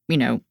like,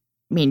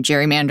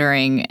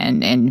 gerrymandering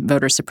and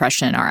voter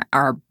suppression are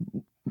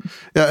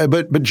Yeah,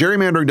 but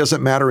gerrymandering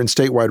doesn't matter in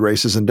statewide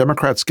races, and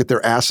Democrats get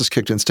their asses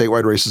kicked in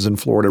statewide races in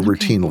Florida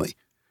routinely.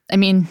 I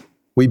mean,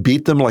 we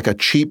beat them like a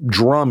cheap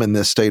drum in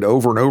this state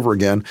over and over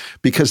again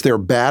because they're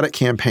bad at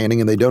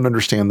campaigning and they don't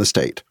understand the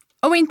state.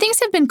 I mean, things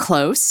have been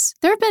close.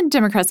 There have been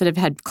Democrats that have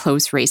had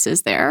close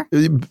races there.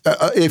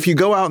 If you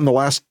go out in the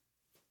last,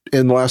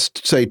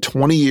 say,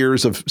 20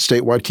 years of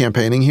statewide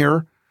campaigning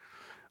here,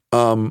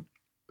 Barack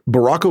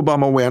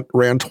Obama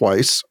ran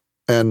twice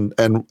and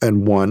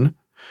won.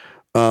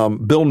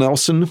 Bill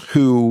Nelson,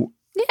 who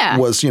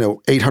was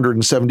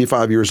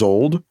 875 years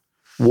old,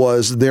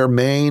 was their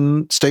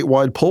main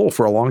statewide pull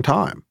for a long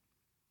time.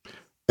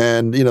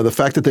 And the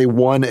fact that they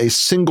won a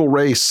single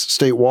race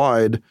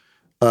statewide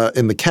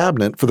in the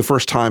cabinet for the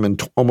first time in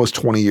almost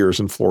 20 years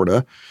in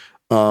Florida,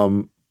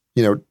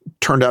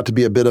 turned out to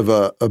be a bit of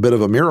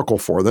a miracle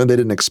for them. They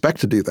didn't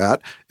expect to do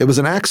that. It was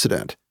an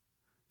accident.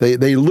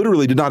 They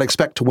literally did not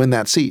expect to win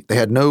that seat. They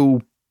had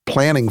no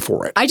planning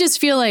for it. I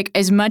just feel like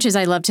as much as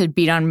I love to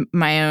beat on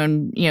my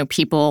own,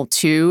 people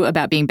too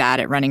about being bad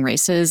at running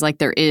races, like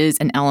there is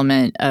an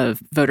element of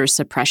voter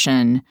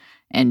suppression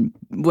and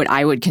what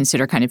I would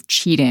consider kind of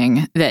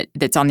cheating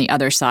that's on the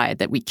other side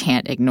that we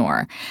can't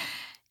ignore.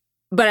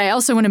 But I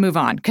also want to move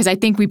on because I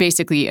think we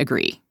basically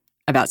agree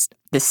about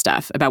this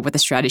stuff, about what the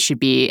strategy should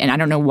be. And I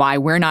don't know why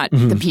we're not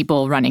the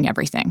people running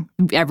everything.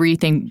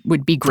 Everything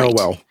would be great. Oh,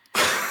 well.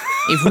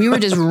 If we were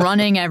just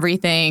running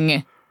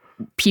everything,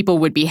 people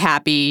would be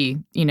happy.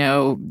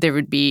 There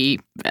would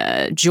be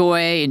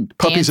joy and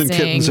puppies dancing,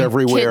 and kittens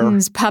everywhere.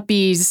 Kittens,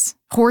 puppies,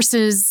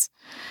 horses,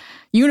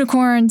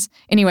 unicorns.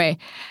 Anyway,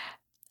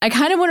 I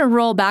kind of want to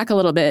roll back a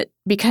little bit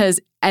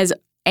because as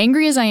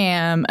angry as I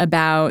am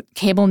about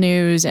cable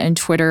news and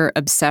Twitter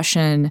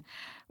obsession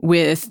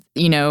with,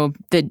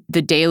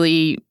 the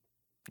daily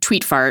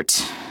tweet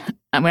fart,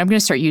 I'm going to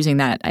start using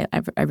that.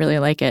 I really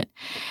like it.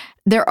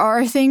 There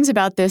are things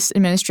about this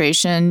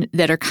administration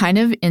that are kind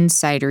of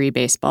insidery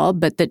baseball,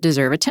 but that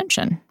deserve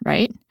attention,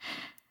 right?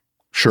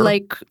 Sure.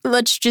 Like,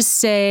 let's just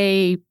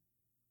say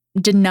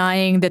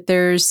denying that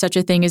there's such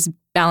a thing as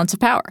balance of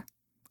power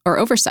or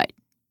oversight.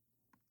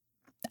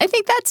 I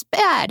think that's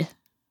bad,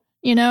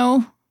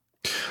 Look,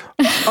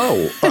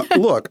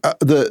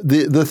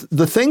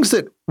 the things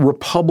that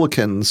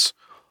Republicans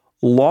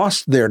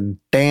lost their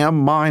damn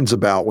minds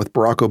about with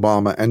Barack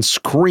Obama and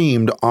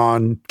screamed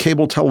on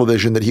cable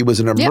television that he was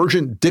an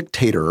emergent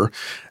dictator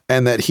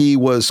and that he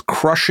was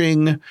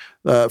crushing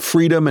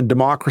freedom and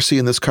democracy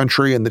in this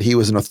country and that he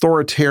was an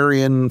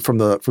authoritarian from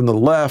the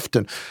left.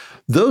 And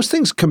those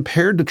things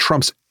compared to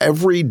Trump's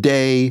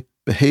everyday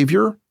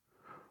behavior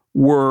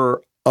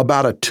were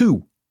about a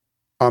 2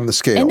 on the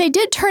scale. And they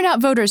did turn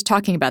out voters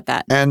talking about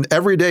that. And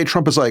every day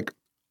Trump is like,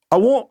 I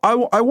want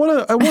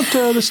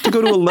this to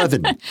go to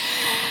 11.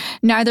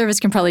 Neither of us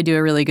can probably do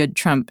a really good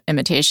Trump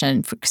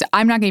imitation because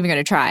I'm not even going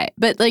to try.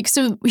 But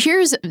so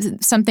here's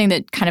something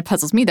that kind of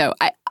puzzles me, though.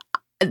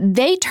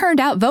 They turned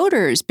out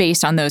voters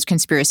based on those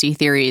conspiracy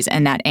theories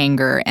and that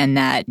anger and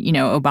that,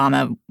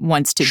 Obama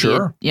wants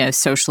to be a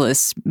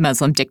socialist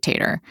Muslim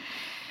dictator.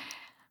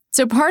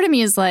 So part of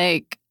me is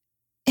like,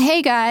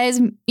 hey,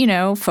 guys,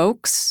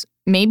 folks,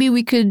 maybe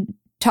we could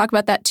talk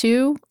about that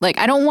too. Like,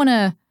 I don't want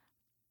to.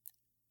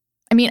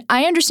 I mean,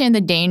 I understand the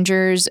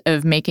dangers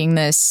of making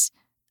this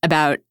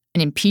about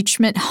an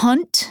impeachment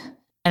hunt.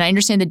 And I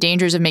understand the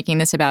dangers of making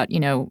this about,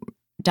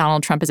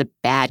 Donald Trump is a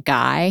bad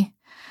guy.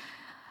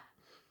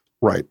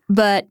 Right.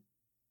 But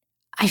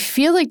I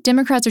feel like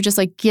Democrats are just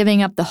like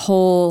giving up the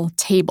whole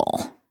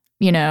table.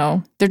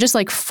 They're just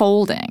like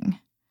folding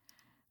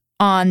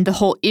on the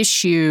whole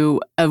issue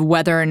of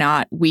whether or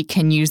not we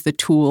can use the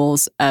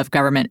tools of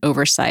government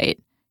oversight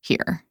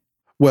here.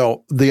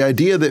 Well, the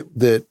idea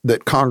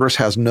that Congress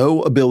has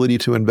no ability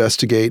to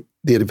investigate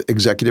the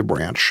executive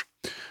branch,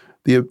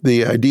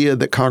 the idea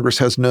that Congress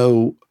has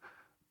no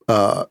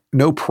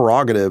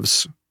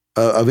prerogatives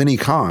of any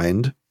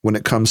kind when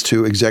it comes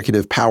to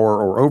executive power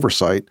or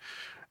oversight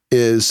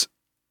is,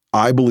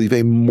 I believe,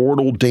 a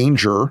mortal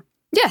danger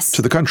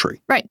to the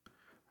country. Right.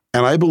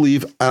 And I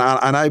believe,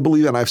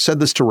 and I've said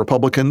this to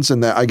Republicans,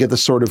 and that I get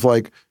this sort of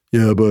like,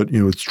 yeah, but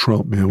it's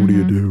Trump, man. What do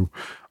you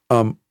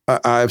do?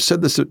 I've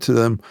said this to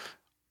them.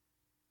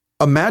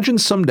 Imagine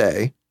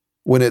someday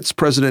when it's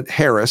President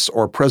Harris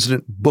or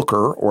President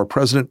Booker or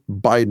President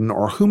Biden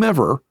or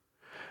whomever,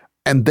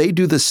 and they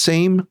do the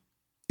same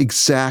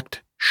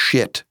exact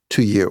shit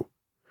to you.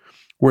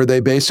 where they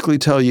basically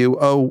tell you,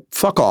 oh,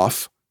 fuck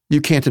off,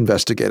 you can't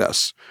investigate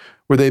us.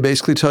 Where they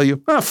basically tell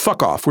you,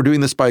 fuck off, we're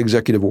doing this by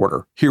executive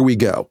order. Here we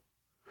go.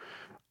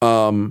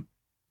 And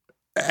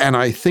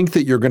I think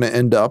that you're going to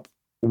end up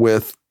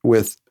with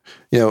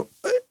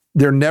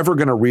they're never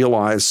going to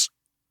realize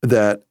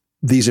that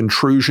these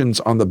intrusions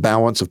on the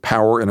balance of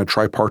power in a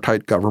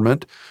tripartite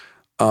government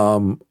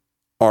are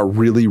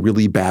really,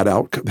 really bad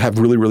have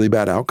really, really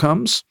bad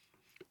outcomes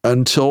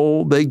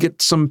until they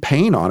get some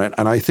pain on it.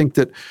 And I think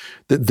that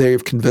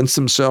they've convinced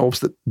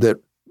themselves that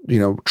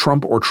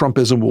Trump or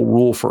Trumpism will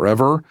rule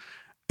forever,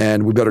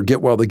 and we better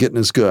get while the getting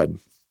is good.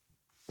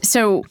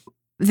 So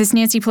this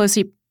Nancy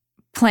Pelosi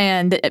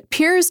plan that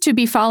appears to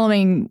be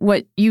following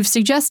what you've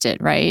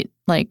suggested, right?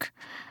 Like,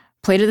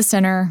 play to the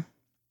center.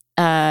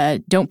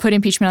 Don't put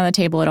impeachment on the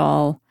table at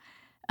all.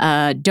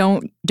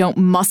 Don't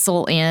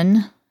muscle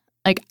in.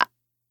 Like,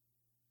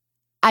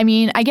 I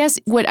mean, I guess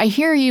what I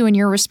hear you in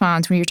your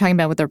response when you're talking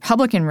about what the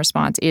Republican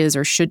response is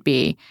or should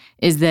be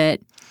is that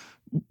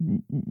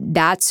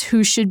that's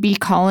who should be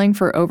calling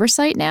for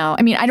oversight now.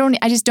 I mean,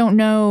 I just don't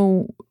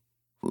know.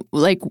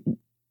 Like,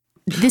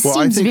 this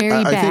seems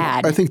very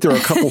bad. I think there are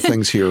a couple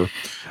things here.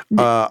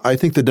 I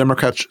think the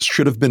Democrats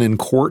should have been in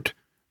court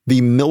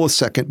the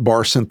millisecond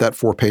Barr sent that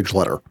 4-page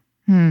letter.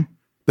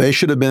 They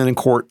should have been in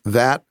court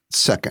that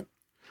second.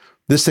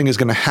 This thing is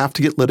going to have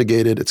to get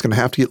litigated. It's going to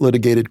have to get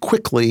litigated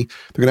quickly.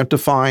 They're going to have to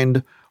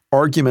find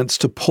arguments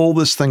to pull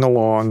this thing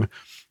along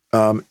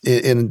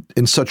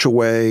in such a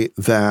way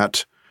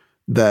that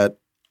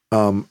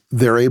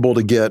they're able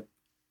to get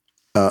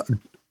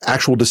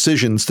actual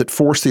decisions that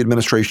force the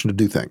administration to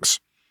do things.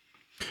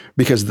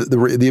 Because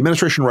the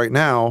administration right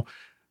now,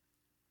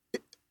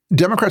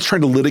 Democrats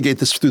trying to litigate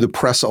this through the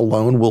press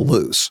alone will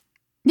lose.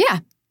 Yeah.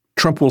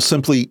 Trump will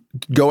simply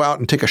go out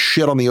and take a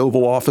shit on the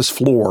Oval Office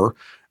floor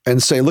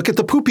and say, look at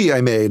the poopy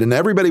I made. And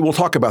everybody will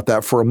talk about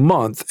that for a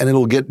month, and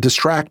it'll get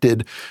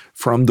distracted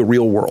from the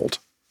real world.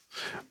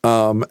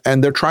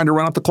 And they're trying to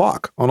run out the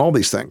clock on all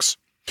these things.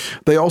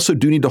 They also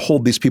do need to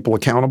hold these people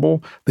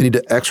accountable. They need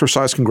to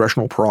exercise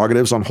congressional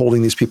prerogatives on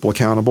holding these people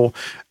accountable,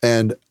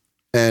 and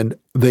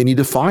they need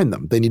to find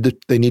them. They need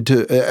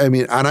to. I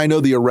mean, and I know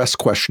the arrest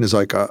question is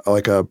like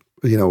a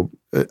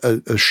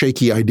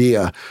shaky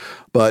idea,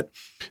 but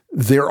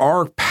there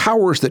are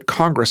powers that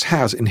Congress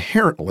has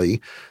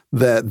inherently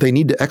that they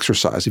need to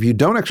exercise. If you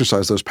don't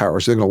exercise those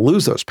powers, they're going to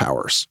lose those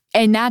powers.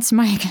 And that's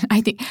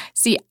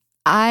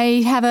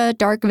I have a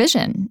dark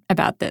vision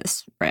about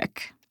this,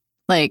 Rick.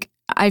 Like,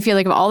 I feel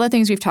like of all the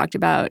things we've talked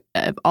about,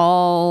 of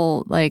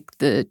all like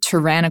the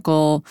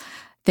tyrannical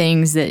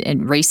things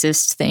and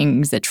racist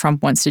things that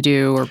Trump wants to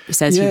do or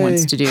says he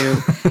wants to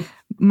do,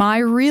 my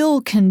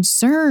real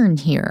concern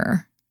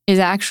here is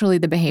actually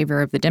the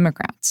behavior of the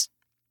Democrats.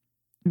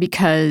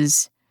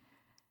 Because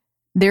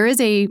there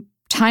is a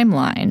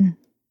timeline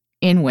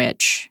in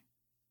which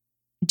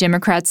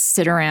Democrats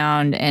sit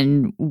around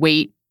and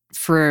wait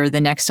for the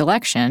next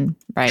election,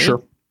 right?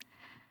 Sure.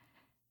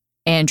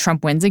 And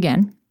Trump wins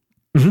again.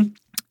 Mm-hmm.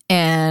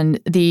 And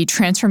the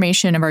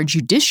transformation of our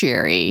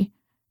judiciary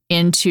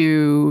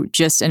into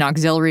just an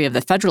auxiliary of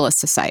the Federalist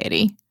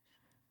Society,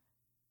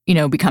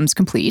 becomes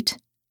complete.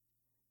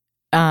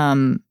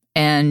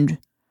 And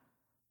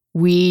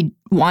we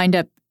wind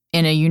up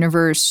in a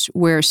universe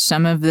where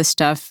some of the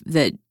stuff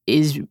that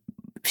is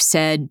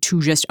said to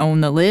just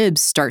own the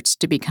libs starts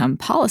to become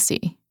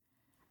policy.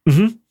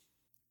 Mm-hmm.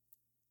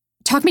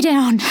 Talk me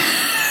down.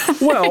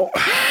 Well,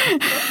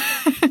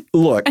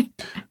 look,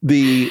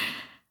 the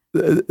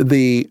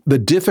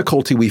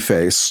difficulty we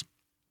face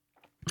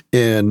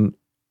in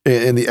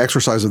the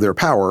exercise of their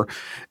power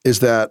is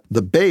that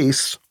the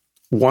base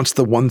wants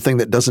the one thing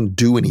that doesn't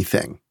do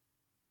anything.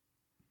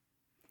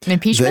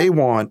 Impeachment? They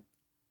want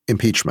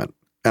impeachment,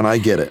 and I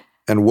get it.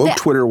 And woke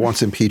Twitter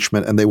wants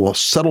impeachment, and they will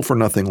settle for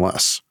nothing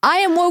less. I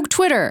am woke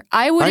Twitter.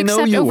 I would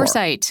accept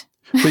oversight.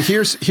 But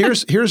here's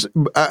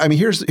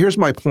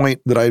my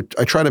point that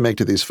I try to make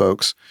to these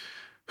folks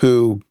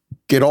who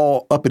get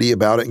all uppity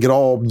about it and get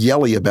all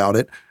yelly about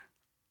it.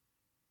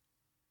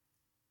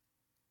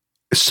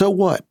 So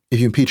what if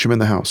you impeach him in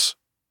the House?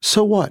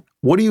 So what?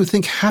 What do you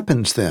think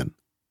happens then?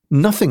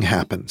 Nothing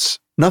happens.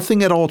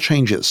 Nothing at all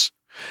changes.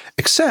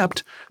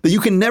 Except that you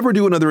can never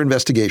do another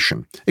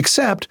investigation,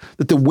 except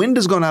that the wind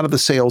has gone out of the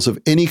sails of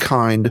any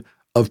kind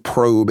of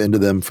probe into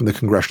them from the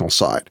congressional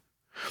side.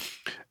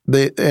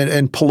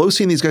 And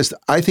Pelosi and these guys,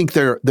 I think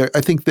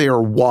they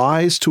are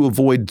wise to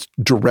avoid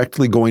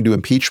directly going to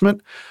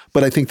impeachment,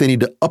 but I think they need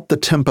to up the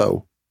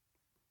tempo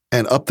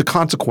and up the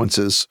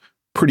consequences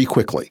pretty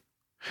quickly.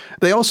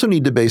 They also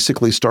need to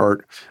basically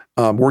start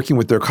working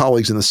with their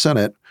colleagues in the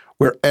Senate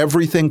where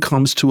everything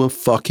comes to a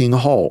fucking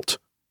halt.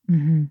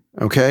 Mm-hmm.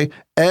 Okay?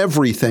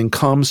 Everything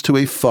comes to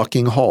a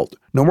fucking halt.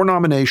 No more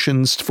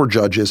nominations for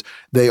judges.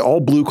 They all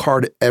blue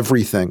card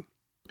everything.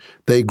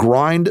 They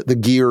grind the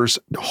gears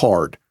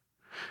hard.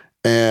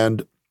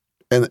 And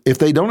if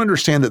they don't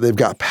understand that they've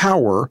got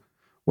power,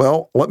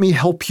 well, let me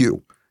help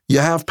you. You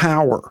have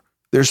power.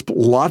 There's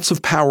lots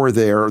of power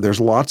there. There's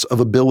lots of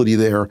ability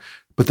there.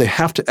 but they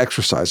have to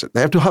exercise it. They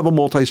have to have a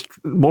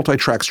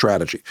multi-track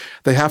strategy.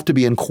 They have to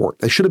be in court.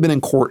 They should have been in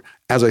court,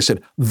 as I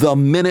said, the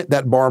minute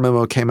that Barr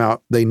memo came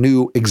out. They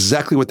knew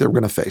exactly what they were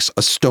going to face,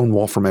 a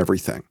stonewall from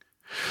everything.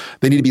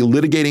 They need to be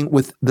litigating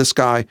with this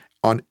guy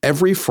on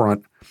every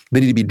front.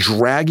 They need to be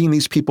dragging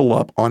these people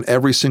up on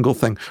every single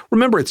thing.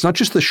 Remember, it's not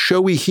just the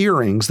showy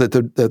hearings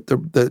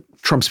that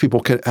Trump's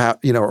people can have,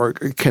 or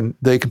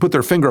they can put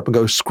their finger up and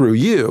go, screw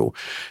you.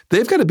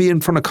 They've got to be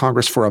in front of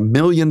Congress for a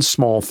million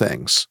small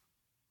things.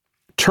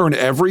 Turn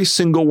every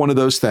single one of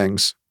those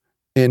things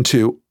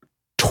into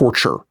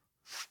torture.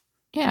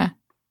 Yeah.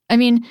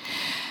 The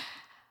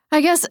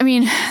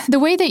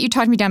way that you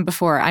talked me down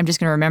before, I'm just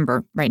going to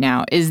remember right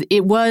now, is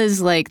it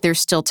was like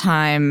there's still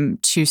time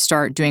to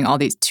start doing all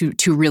these,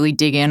 to really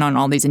dig in on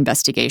all these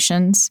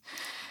investigations.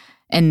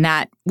 And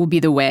that will be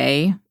the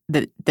way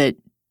that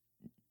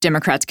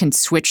Democrats can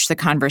switch the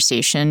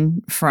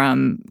conversation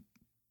from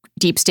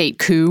deep state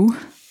coup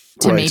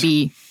to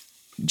maybe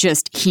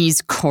just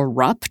he's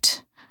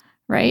corrupt,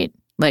 right?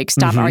 Like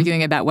stop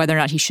arguing about whether or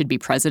not he should be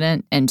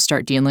president and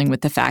start dealing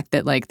with the fact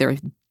that like there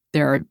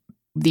are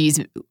these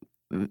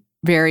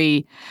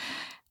very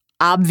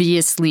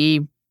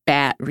obviously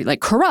bad, like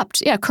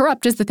corrupt. Yeah,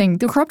 corrupt is the thing.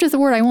 Corrupt is the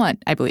word I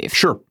want, I believe.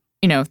 Sure.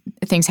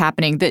 Things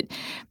happening that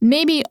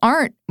maybe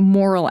aren't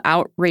moral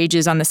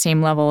outrages on the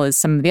same level as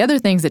some of the other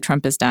things that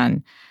Trump has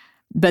done,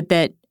 but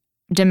that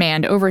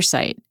demand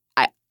oversight.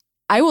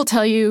 I will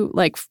tell you,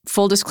 like,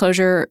 full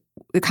disclosure,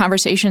 the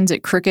conversations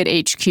at Crooked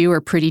HQ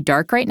are pretty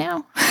dark right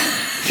now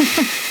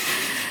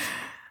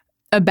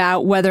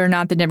about whether or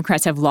not the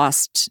Democrats have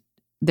lost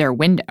their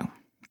window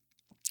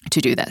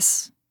to do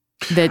this.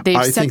 That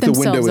they've set themselves up. I think the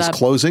window is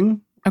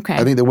closing. Okay.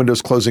 I think the window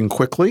is closing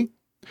quickly.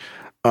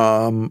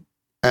 And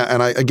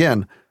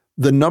again,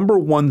 the number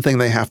one thing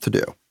they have to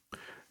do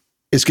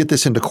is get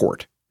this into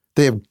court.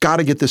 They have got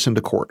to get this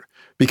into court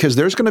because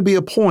there's going to be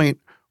a point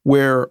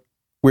where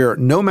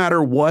no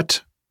matter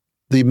what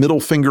the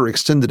middle finger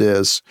extended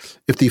is,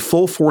 if the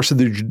full force of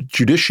the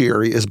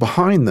judiciary is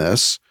behind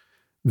this,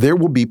 there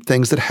will be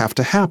things that have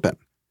to happen.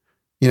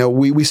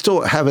 We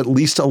still have at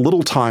least a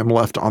little time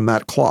left on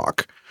that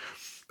clock.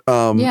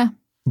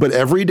 But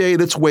every day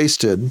that's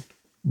wasted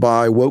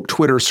by woke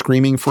Twitter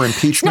screaming for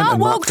impeachment and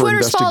not for investigation.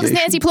 It's not woke Twitter's fault. It's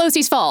Nancy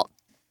Pelosi's fault.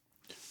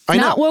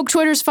 Not woke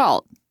Twitter's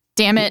fault.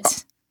 Damn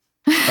it.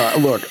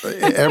 Look,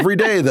 every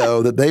day,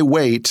 though, that they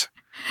wait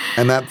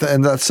and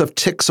that stuff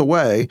ticks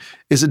away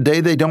is a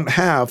day they don't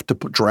have to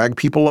drag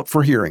people up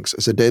for hearings.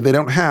 It's a day they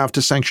don't have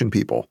to sanction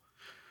people.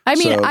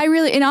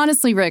 And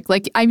honestly, Rick,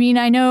 I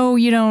know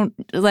you don't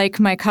like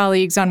my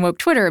colleagues on woke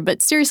Twitter,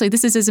 but seriously,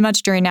 this is as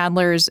much Jerry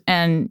Nadler's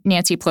and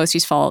Nancy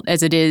Pelosi's fault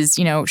as it is,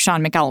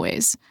 Sean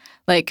McElway's.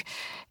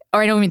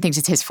 Or I don't even think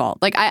it's his fault.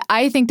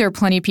 I think there are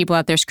plenty of people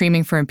out there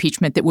screaming for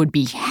impeachment that would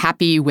be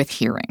happy with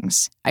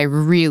hearings. I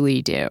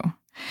really do.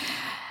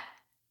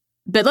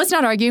 But let's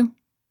not argue.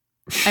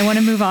 I want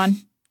to move on.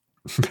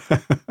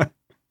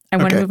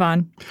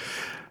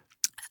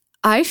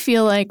 I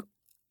feel like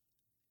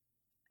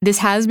this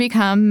has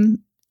become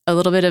a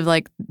little bit of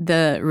like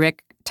the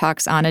Rick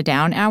talks on a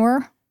down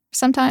hour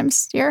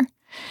sometimes here.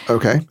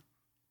 Okay.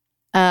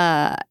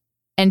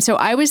 And so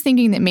I was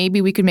thinking that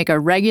maybe we could make a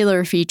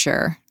regular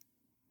feature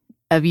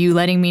of you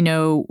letting me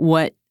know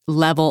what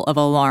level of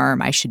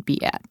alarm I should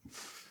be at.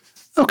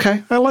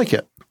 Okay. I like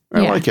it.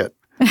 I like it.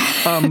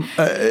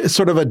 It's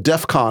sort of a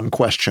DEFCON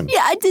question.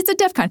 Yeah, it's a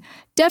DEFCON.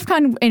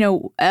 DEFCON,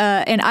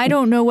 and I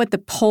don't know what the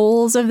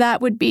polls of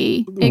that would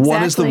be exactly.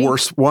 One is the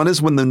worst.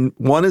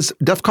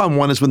 DEFCON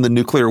 1 is when the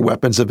nuclear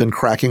weapons have been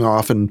cracking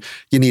off and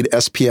you need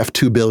SPF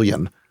 2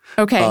 billion.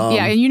 Okay.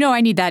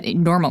 I need that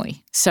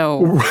normally.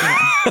 So,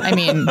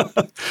 I'm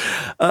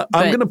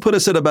going to put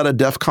us at about a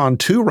DEFCON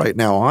 2 right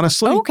now,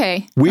 honestly.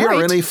 Okay. We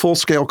are in a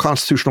full-scale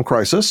constitutional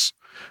crisis.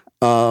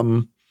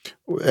 And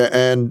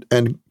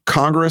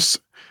Congress,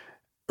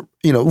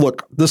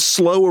 look, the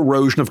slow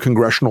erosion of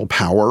congressional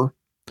power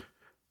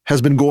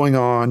has been going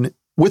on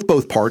with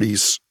both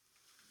parties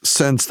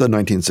since the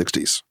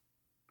 1960s.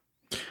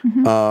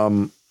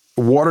 Mm-hmm.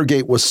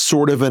 Watergate was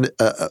sort of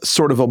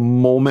a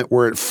moment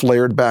where it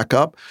flared back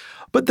up,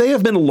 but they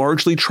have been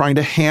largely trying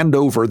to hand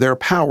over their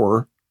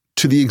power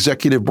to the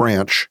executive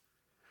branch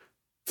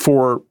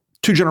for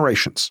 2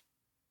 generations.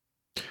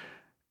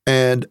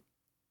 And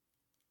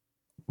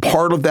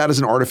part of that is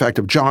an artifact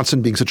of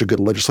Johnson being such a good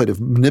legislative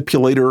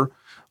manipulator.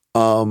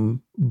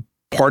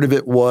 Part of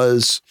it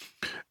was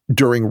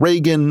during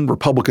Reagan,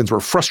 Republicans were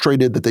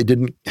frustrated that they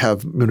didn't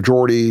have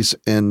majorities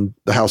in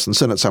the House and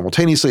Senate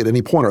simultaneously at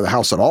any point, or the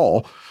House at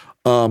all.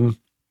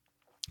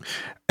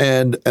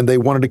 And they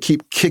wanted to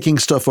keep kicking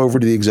stuff over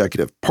to the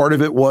executive. Part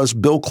of it was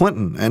Bill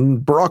Clinton and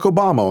Barack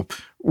Obama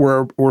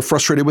were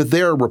frustrated with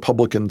their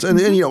Republicans. And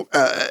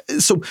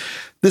so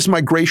this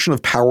migration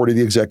of power to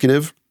the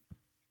executive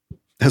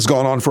has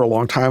gone on for a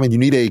long time, and you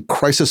need a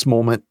crisis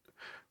moment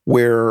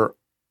where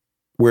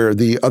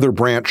the other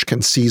branch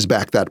can seize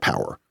back that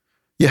power.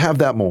 You have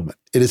that moment.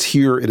 It is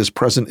here. It is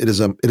present. It is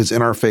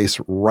in our face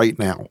right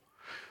now.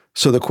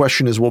 So the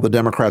question is, will the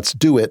Democrats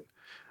do it?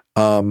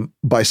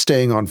 by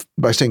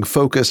staying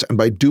focused and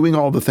by doing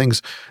all the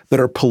things that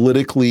are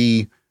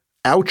politically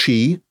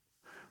ouchy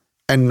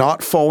and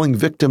not falling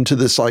victim to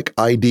this like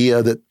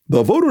idea that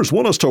the voters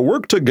want us to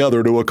work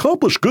together to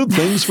accomplish good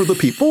things for the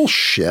people.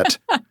 Shit.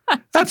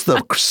 That's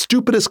the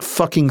stupidest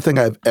fucking thing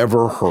I've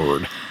ever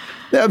heard.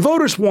 Yeah,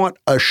 voters want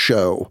a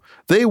show.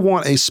 They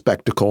want a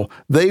spectacle.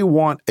 They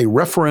want a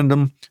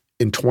referendum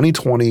in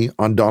 2020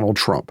 on Donald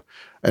Trump.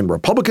 And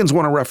Republicans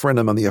want a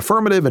referendum on the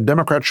affirmative, and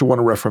Democrats should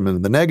want a referendum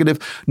on the negative.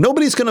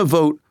 Nobody's going to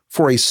vote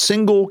for a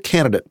single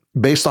candidate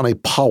based on a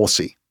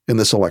policy in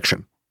this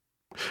election.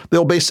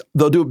 They'll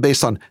do it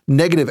based on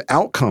negative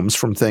outcomes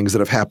from things that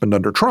have happened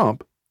under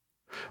Trump,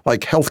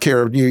 like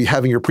healthcare, you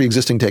having your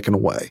pre-existing taken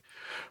away.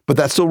 But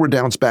that still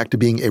redounds back to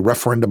being a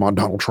referendum on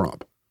Donald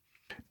Trump.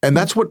 And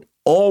that's what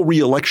all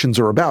re-elections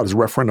are about, is a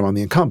referendum on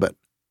the incumbent.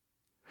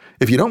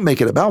 If you don't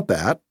make it about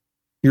that,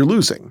 you're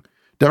losing.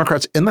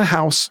 Democrats in the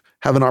House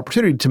have an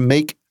opportunity to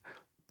make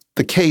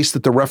the case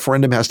that the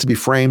referendum has to be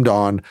framed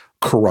on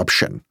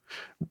corruption.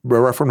 The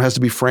referendum has to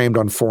be framed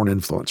on foreign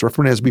influence.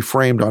 Referendum has to be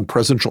framed on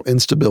presidential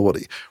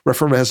instability.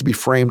 Referendum has to be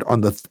framed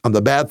on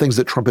the bad things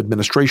that Trump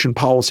administration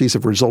policies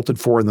have resulted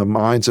for in the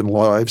minds and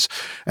lives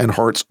and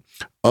hearts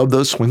of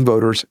those swing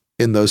voters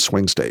in those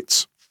swing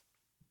states.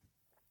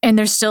 And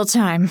there's still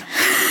time.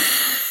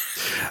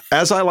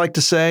 As I like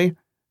to say,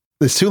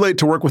 it's too late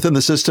to work within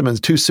the system and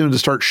it's too soon to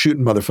start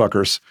shooting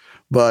motherfuckers.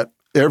 But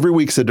every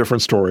week's a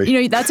different story.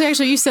 You know, that's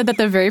actually, you said that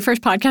the very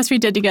first podcast we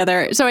did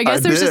together. So I guess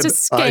there's just a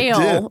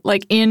scale,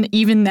 like in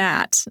even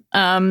that.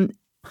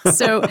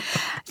 So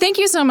thank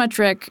you so much,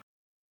 Rick.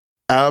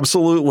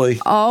 Absolutely.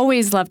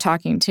 Always love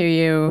talking to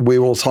you. We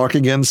will talk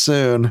again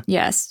soon.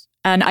 Yes.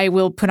 And I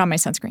will put on my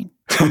sunscreen.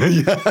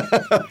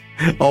 Yeah.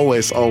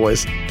 Always,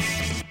 always.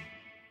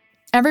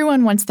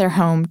 Everyone wants their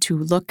home to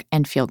look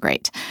and feel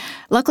great.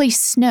 Luckily,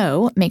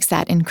 Snow makes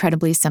that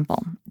incredibly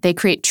simple. They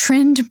create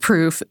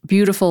trend-proof,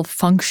 beautiful,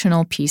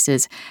 functional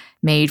pieces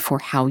made for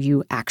how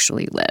you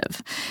actually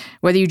live.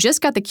 Whether you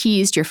just got the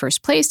keys to your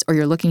first place or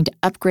you're looking to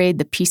upgrade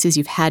the pieces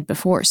you've had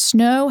before,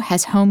 Snow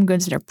has home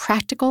goods that are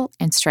practical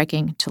and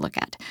striking to look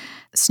at.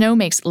 Snow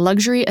makes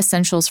luxury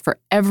essentials for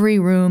every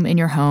room in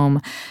your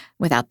home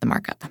without the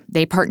markup.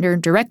 They partner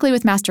directly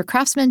with master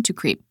craftsmen to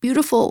create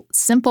beautiful,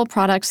 simple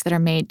products that are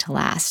made to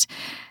last.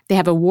 They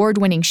have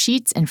award-winning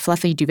sheets and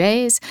fluffy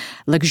duvets,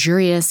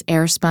 luxurious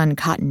air-spun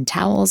cotton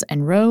towels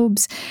and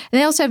robes. And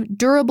they also have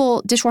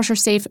durable,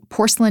 dishwasher-safe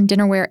porcelain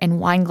dinnerware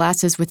and wine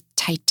glasses with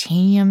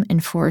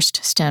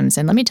titanium-enforced stems.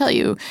 And let me tell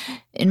you,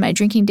 in my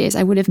drinking days,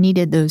 I would have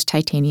needed those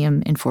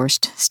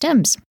titanium-enforced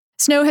stems.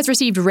 Snow has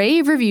received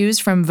rave reviews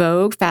from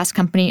Vogue, Fast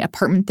Company,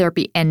 Apartment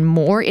Therapy, and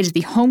more. It is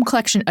the home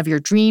collection of your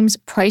dreams,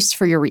 priced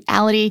for your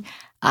reality.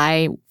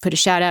 I put a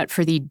shout out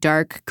for the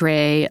dark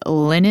gray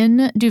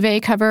linen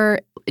duvet cover.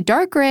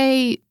 Dark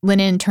gray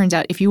linen, turns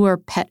out, if you are a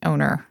pet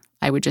owner,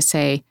 I would just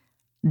say,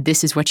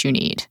 this is what you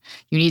need.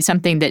 You need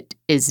something that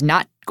is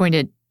not going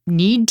to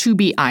need to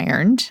be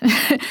ironed,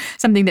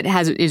 something that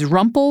is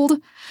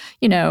rumpled,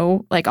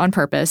 like on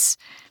purpose.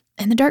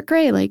 And the dark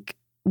gray,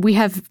 we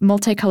have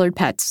multicolored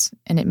pets,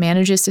 and it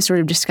manages to sort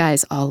of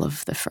disguise all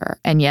of the fur.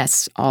 And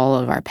yes, all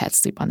of our pets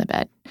sleep on the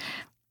bed.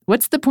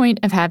 What's the point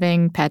of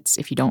having pets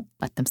if you don't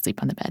let them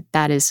sleep on the bed?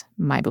 That is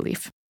my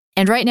belief.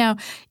 And right now,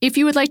 if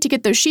you would like to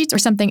get those sheets or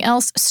something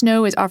else,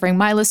 Snow is offering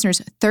my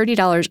listeners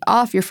 $30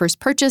 off your first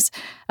purchase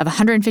of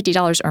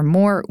 $150 or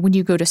more when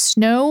you go to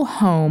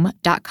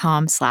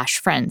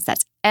snowhome.com/friends.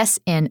 That's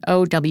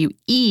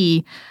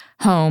SNOWE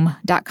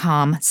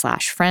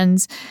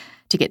home.com/friends.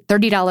 To get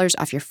 $30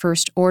 off your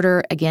first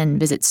order, again,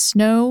 visit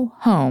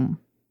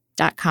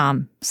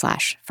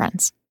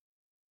snowhome.com/friends.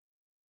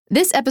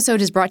 This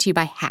episode is brought to you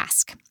by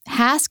Hask.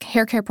 Hask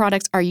hair care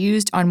products are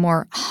used on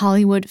more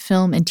Hollywood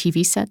film and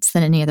TV sets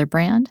than any other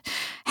brand.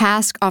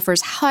 Hask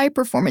offers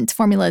high-performance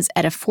formulas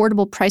at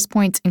affordable price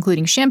points,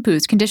 including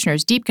shampoos,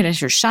 conditioners, deep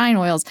conditioners, shine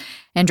oils,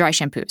 and dry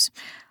shampoos,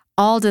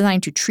 all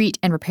designed to treat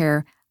and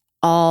repair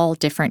all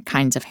different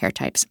kinds of hair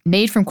types,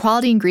 made from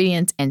quality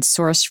ingredients and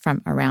sourced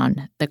from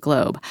around the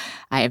globe.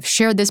 I have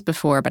shared this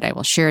before, but I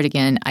will share it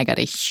again. I got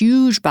a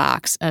huge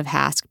box of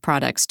Hask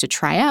products to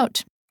try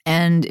out.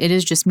 And it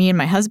is just me and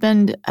my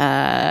husband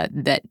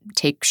that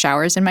take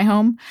showers in my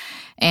home.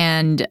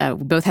 And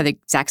we both have the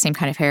exact same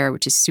kind of hair,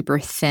 which is super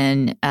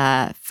thin,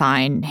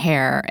 fine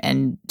hair.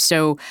 And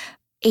so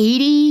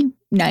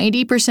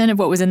 90% of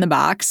what was in the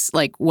box,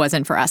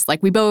 wasn't for us.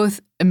 We both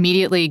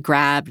immediately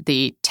grabbed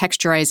the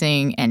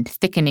texturizing and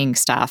thickening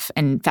stuff.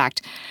 And in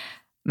fact,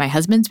 my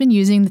husband's been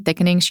using the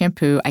thickening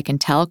shampoo. I can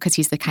tell because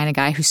he's the kind of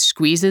guy who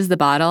squeezes the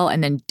bottle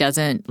and then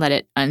doesn't let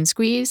it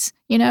unsqueeze,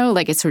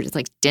 it's sort of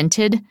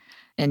dented.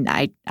 And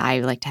I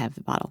like to have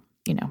the bottle,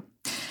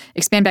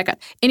 expand back up.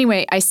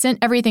 Anyway, I sent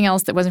everything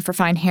else that wasn't for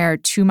fine hair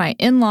to my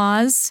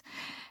in-laws,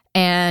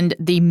 and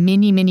the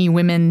many, many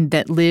women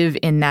that live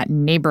in that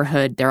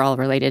neighborhood. They're all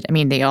related. I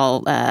mean, they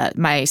all,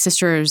 my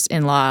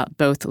sisters-in-law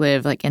both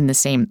live on the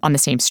same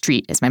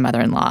street as my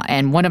mother-in-law.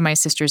 And one of my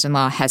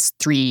sisters-in-law has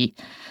 3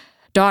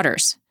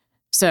 daughters.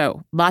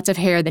 So lots of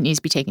hair that needs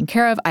to be taken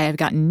care of. I have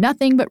gotten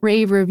nothing but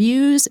rave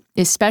reviews,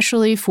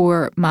 especially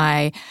for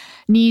my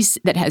niece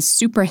that has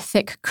super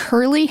thick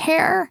curly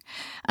hair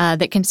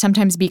that can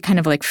sometimes be kind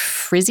of like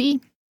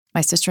frizzy.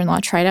 My sister-in-law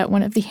tried out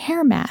one of the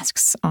hair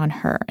masks on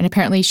her, and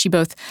apparently she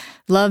both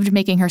loved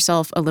making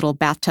herself a little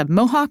bathtub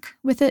mohawk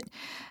with it,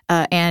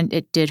 and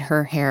it did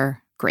her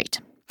hair great.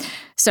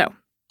 So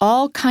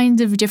all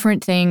kinds of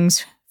different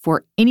things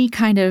for any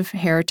kind of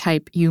hair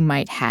type you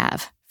might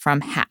have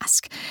from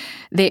Hask.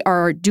 They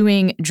are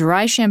doing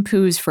dry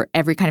shampoos for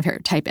every kind of hair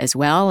type as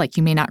well. Like,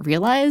 you may not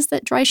realize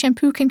that dry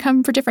shampoo can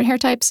come for different hair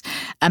types.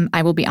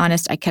 I will be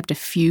honest, I kept a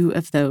few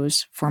of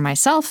those for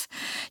myself.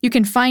 You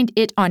can find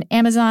it on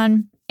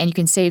Amazon, and you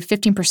can save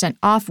 15%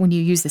 off when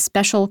you use the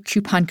special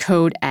coupon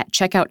code at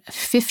checkout,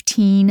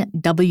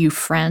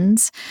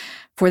 15WFriends.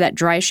 For that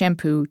dry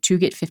shampoo to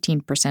get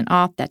 15%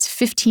 off. That's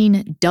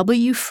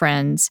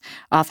 15WFriends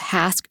off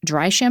Hask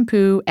dry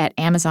shampoo at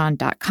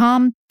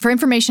Amazon.com. For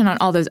information on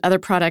all those other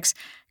products,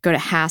 go to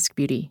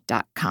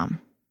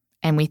haskbeauty.com.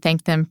 And we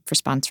thank them for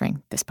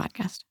sponsoring this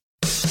podcast.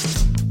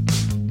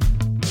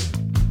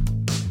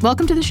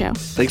 Welcome to the show.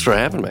 Thanks for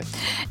having me.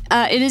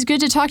 It is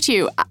good to talk to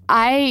you.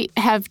 I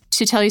have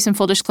to tell you some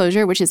full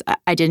disclosure, which is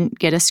I didn't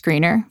get a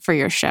screener for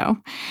your show.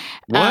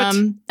 What?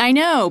 I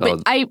know,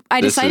 but I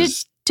decided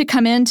to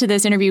come into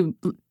this interview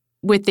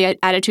with the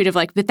attitude of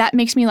like, that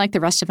makes me like the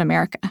rest of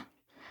America.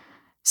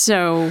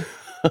 So.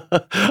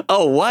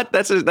 Oh, what?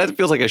 That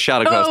feels like a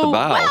shot across the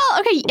bow. Well,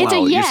 okay, it's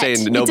a yet. You're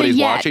saying nobody's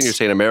watching? You're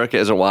saying America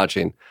isn't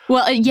watching?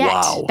 Well, a yet.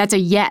 Wow. That's a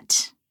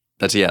yet.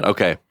 That's a yet.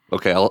 Okay,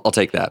 I'll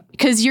take that.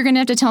 Because you're going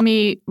to have to tell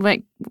me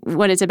like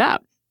what it's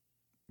about.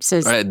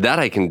 Says, all right, that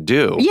I can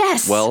do.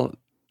 Yes. Well,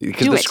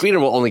 because the screener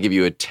will only give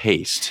you a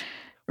taste.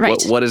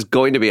 Right. What is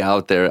going to be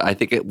out there, I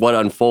think what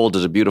unfolds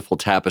is a beautiful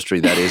tapestry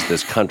that is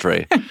this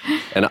country.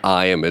 And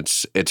I am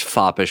its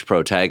foppish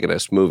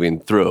protagonist moving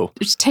through.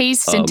 There's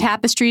tastes and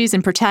tapestries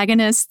and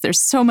protagonists.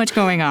 There's so much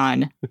going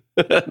on.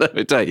 Let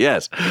me tell you,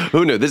 yes.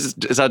 Who knew?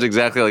 It sounds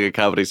exactly like a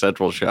Comedy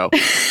Central show.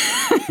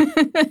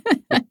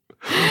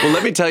 Well,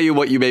 let me tell you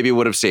what you maybe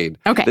would have seen.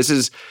 Okay. This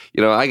is,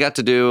 I got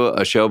to do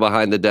a show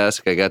behind the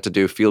desk. I got to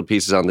do field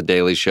pieces on The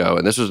Daily Show.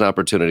 And this was an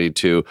opportunity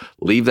to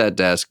leave that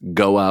desk,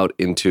 go out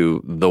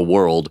into the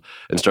world,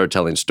 and start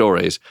telling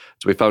stories.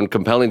 So we found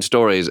compelling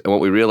stories. And what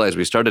we realized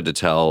we started to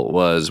tell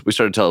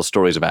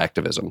stories of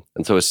activism.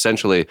 And so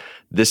essentially,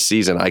 this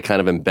season, I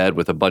kind of embed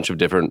with a bunch of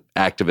different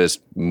activist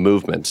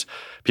movements.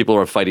 People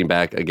who are fighting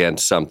back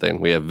against something.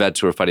 We have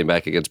vets who are fighting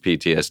back against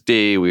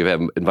PTSD. We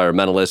have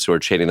environmentalists who are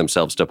chaining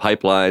themselves to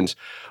pipelines.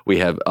 We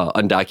have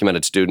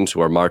undocumented students who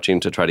are marching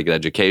to try to get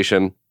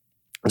education.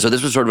 And so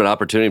this was sort of an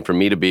opportunity for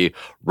me to be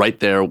right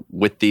there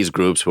with these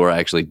groups who are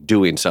actually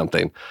doing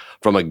something,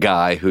 from a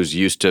guy who's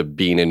used to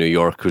being in New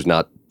York, who's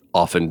not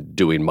often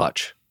doing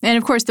much. And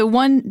of course,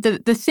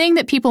 the thing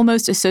that people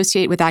most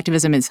associate with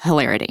activism is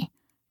hilarity,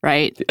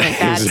 right?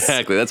 Like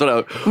exactly. That's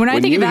what when I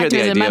think of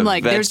activism, I'm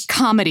like, there's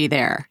comedy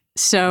there.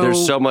 So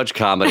there's so much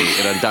comedy in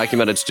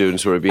undocumented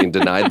students who are being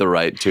denied the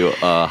right to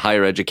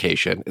higher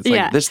education. It's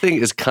like this thing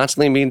is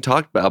constantly being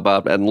talked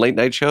about on late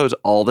night shows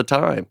all the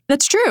time.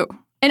 That's true.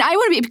 And I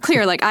want to be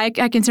clear, like I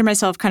consider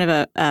myself kind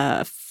of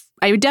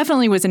I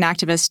definitely was an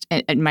activist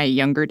in my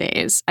younger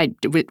days. I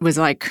was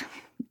like,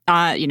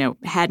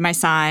 had my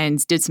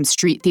signs, did some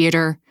street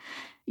theater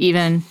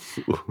even.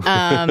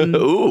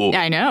 Ooh.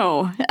 I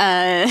know.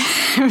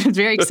 It was a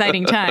very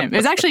exciting time. It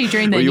was actually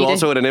during the... Were you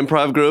also in an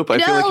improv group? I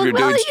feel like if you're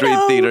doing street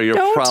theater,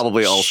 you're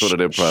probably also in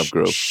an improv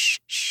group.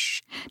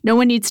 Shh. No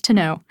one needs to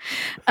know.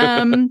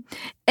 And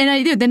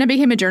then I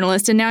became a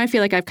journalist, and now I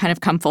feel like I've kind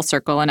of come full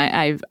circle, and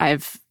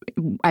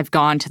I've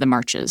gone to the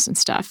marches and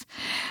stuff.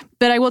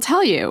 But I will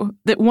tell you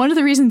that one of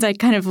the reasons I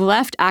kind of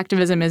left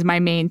activism as my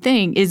main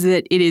thing is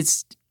that it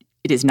is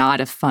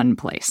not a fun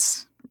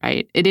place,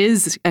 right? It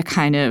is a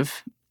kind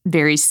of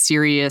very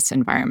serious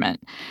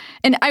environment.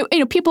 And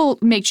people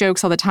make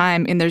jokes all the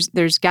time, and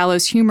there's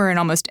gallows humor in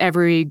almost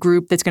every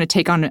group that's going to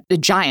take on a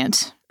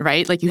giant,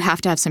 right? Like, you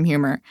have to have some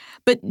humor.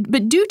 But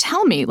do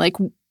tell me, like,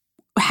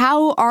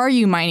 how are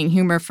you mining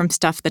humor from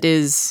stuff that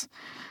is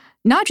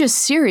not just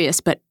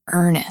serious but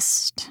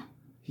earnest?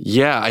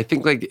 Yeah, I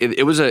think like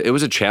it was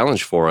a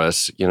challenge for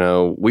us.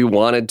 We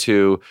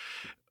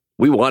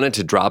wanted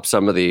to drop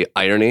some of the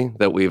irony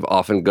that we've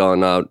often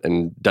gone out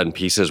and done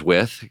pieces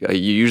with. You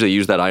usually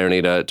use that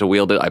irony to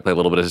wield it. I play a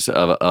little bit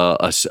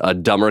of a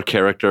dumber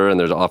character, and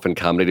there's often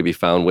comedy to be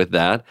found with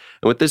that.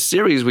 And with this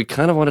series, we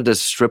kind of wanted to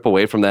strip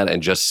away from that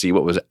and just see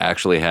what was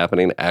actually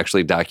happening,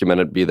 actually document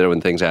it, be there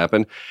when things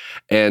happen.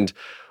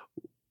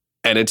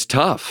 And it's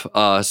tough.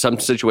 Some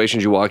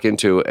situations you walk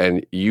into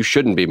and you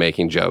shouldn't be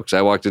making jokes.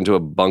 I walked into a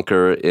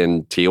bunker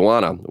in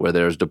Tijuana where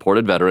there's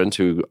deported veterans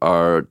who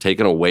are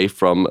taken away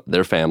from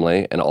their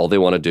family, and all they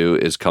want to do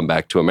is come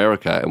back to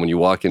America. And when you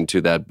walk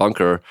into that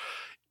bunker,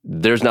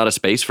 there's not a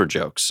space for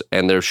jokes,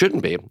 and there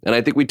shouldn't be. And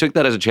I think we took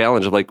that as a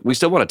challenge of like, we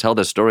still want to tell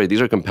this story.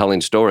 These are compelling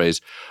stories.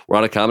 We're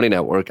on a comedy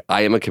network.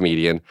 I am a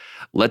comedian.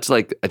 I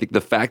think the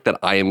fact that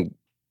I am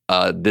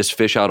this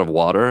fish out of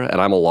water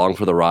and I'm along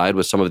for the ride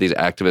with some of these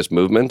activist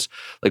movements,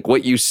 like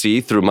what you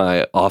see through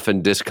my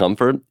often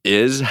discomfort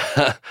is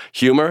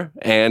humor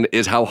and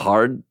is how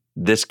hard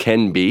this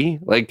can be.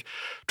 Like,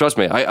 trust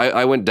me,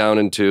 I went down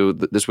into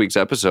this week's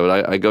episode.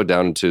 I go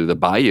down into the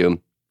bayou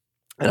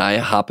and I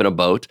hop in a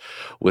boat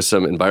with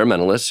some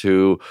environmentalists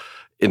who,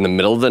 in the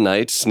middle of the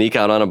night, sneak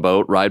out on a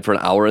boat, ride for an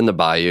hour in the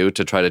bayou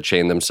to try to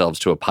chain themselves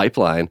to a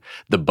pipeline.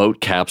 The boat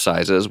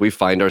capsizes. We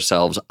find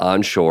ourselves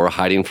on shore,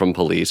 hiding from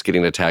police,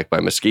 getting attacked by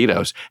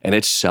mosquitoes, and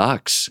it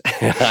sucks.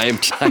 I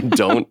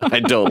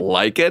don't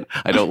like it.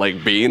 I don't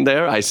like being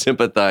there. I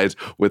sympathize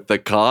with the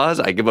cause.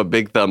 I give a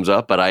big thumbs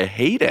up, but I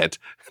hate it.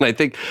 And I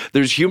think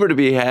there's humor to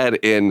be had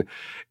in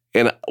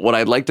what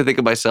I'd like to think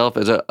of myself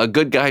as a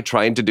good guy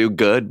trying to do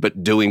good,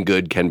 but doing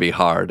good can be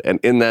hard.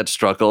 And in that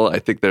struggle, I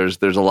think there's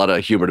a lot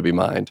of humor to be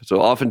mined. So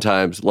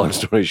oftentimes, long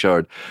story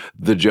short,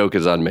 the joke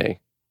is on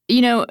me.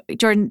 You know,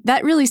 Jordan,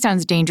 that really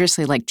sounds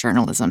dangerously like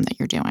journalism that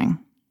you're doing.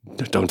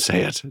 Don't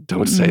say it.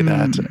 Don't say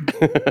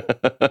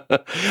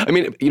that. I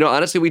mean,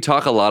 honestly, we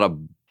talk a lot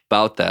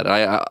about that.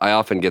 I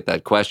often get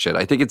that question.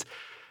 I think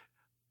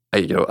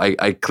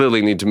I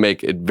clearly need to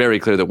make it very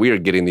clear that we are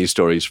getting these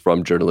stories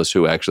from journalists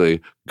who actually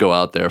go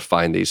out there,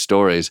 find these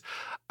stories.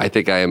 I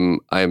think I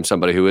am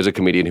somebody who is a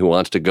comedian who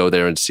wants to go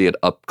there and see it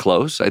up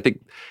close. I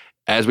think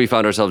as we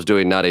found ourselves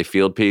doing not a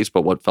field piece,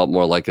 but what felt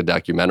more like a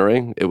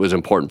documentary, it was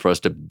important for us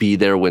to be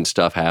there when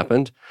stuff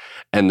happened.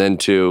 And then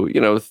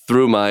to,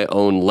 through my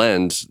own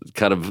lens,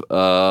 kind of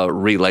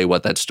relay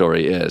what that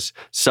story is.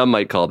 Some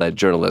might call that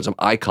journalism.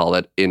 I call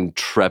it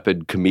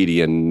intrepid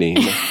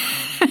comedian-ing.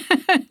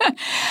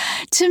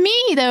 To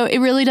me, though, it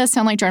really does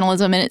sound like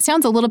journalism, and it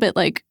sounds a little bit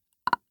like,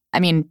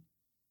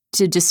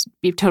 to just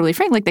be totally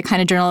frank, like the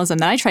kind of journalism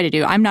that I try to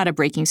do. I'm not a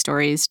breaking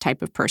stories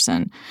type of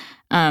person.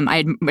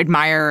 I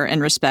admire and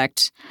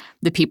respect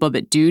the people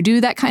that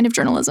do that kind of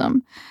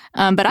journalism.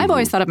 But I've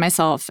always thought of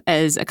myself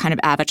as a kind of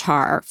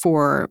avatar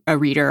for a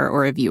reader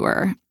or a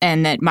viewer,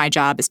 and that my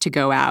job is to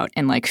go out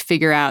and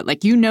figure out,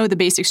 the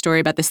basic story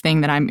about this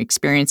thing that I'm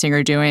experiencing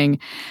or doing.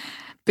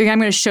 But I'm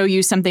going to show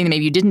you something that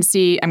maybe you didn't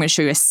see. I'm going to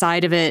show you a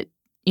side of it,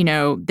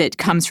 that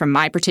comes from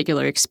my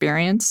particular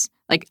experience.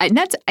 And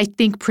that's, I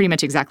think, pretty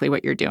much exactly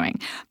what you're doing.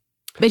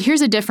 But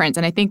here's a difference,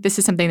 and I think this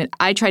is something that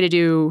I try to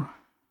do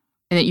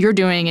and that you're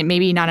doing, and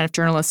maybe not enough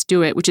journalists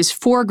do it, which is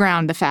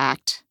foreground the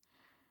fact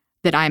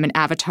that I'm an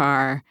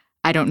avatar.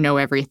 I don't know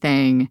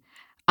everything.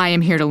 I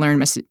am here to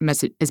learn as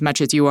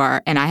much as you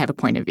are, and I have a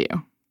point of view.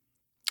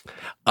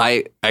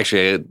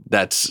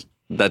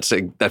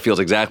 That feels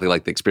exactly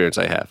like the experience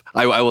I have.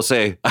 I will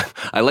say,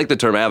 I like the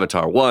term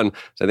avatar. One,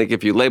 I think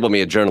if you label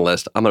me a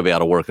journalist, I'm going to be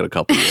out of work in a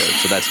couple of years,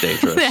 so that's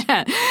dangerous.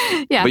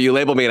 Yeah. But you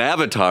label me an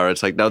avatar,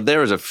 it's like, now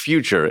there is a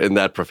future in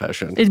that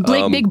profession. It's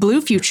big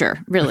blue future,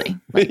 really.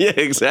 Yeah,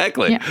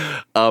 exactly.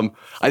 Yeah.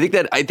 I think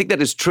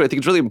that is true. I think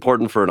it's really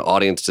important for an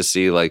audience to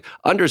see,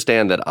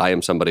 understand that I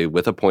am somebody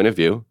with a point of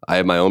view. I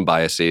have my own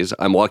biases.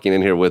 I'm walking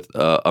in here with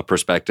a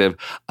perspective.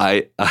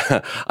 I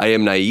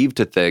am naive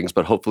to things,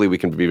 but hopefully we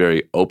can be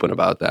very open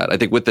about that. I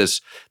think with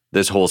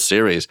this whole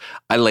series,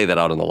 I lay that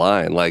out on the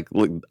line. Look,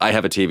 I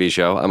have a TV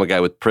show. I'm a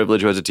guy with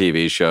privilege who has a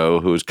TV show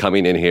who's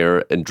coming in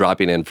here and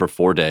dropping in for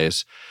 4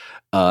 days,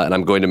 and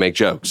I'm going to make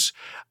jokes.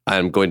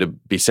 I'm going to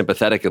be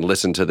sympathetic and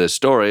listen to this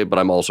story, but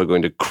I'm also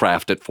going to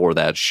craft it for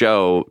that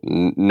show.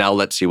 Now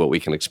let's see what we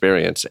can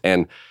experience.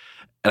 And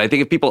I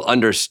think if people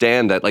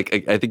understand that,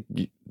 I think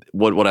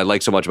what I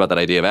like so much about that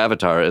idea of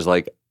avatar is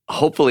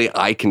hopefully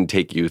I can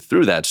take you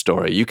through that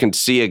story. You can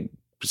see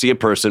a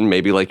person,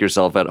 maybe like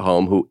yourself at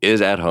home, who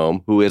is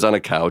on a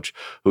couch,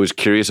 who is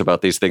curious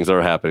about these things that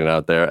are happening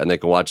out there, and they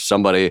can watch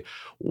somebody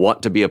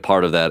want to be a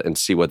part of that and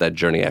see what that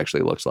journey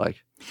actually looks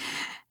like.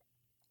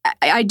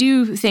 I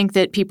do think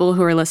that people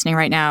who are listening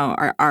right now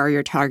are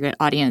your target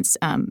audience,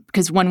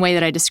 because one way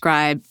that I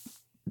describe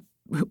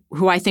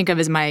who I think of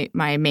as my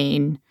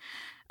main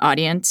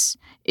audience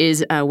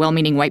is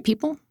well-meaning white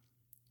people.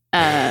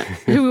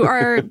 Who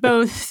are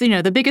both,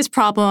 the biggest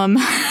problem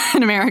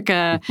in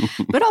America,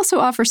 but also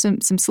offer some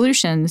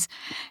solutions.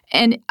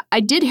 And I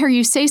did hear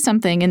you say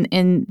something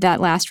in that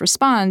last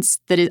response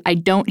that I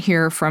don't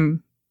hear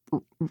from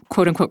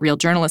quote-unquote real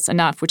journalists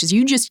enough, which is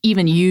you just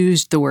even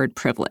used the word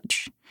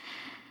privilege.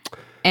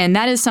 And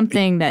that is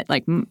something that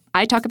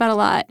I talk about a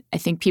lot. I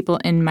think people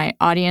in my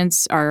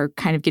audience are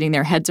kind of getting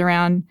their heads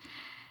around.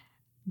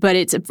 But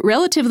it's a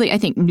relatively, I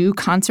think,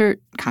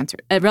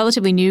 a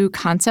relatively new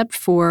concept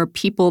for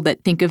people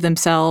that think of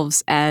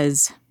themselves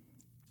as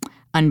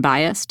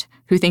unbiased,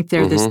 who think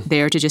they're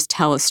there to just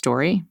tell a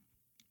story.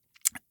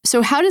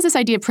 So how does this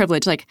idea of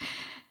privilege,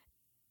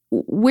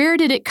 where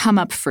did it come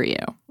up for you?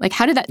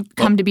 How did that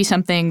come to be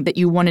something that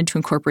you wanted to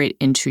incorporate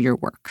into your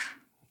work?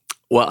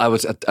 Well,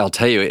 I'll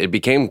tell you, it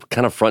became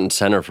kind of front and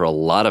center for a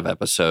lot of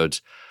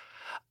episodes.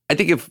 I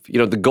think if,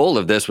 the goal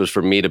of this was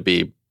for me to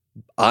be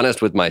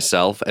honest with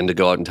myself and to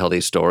go out and tell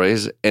these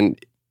stories. And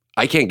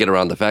I can't get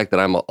around the fact that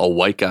I'm a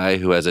white guy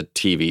who has a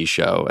TV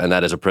show, and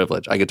that is a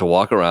privilege. I get to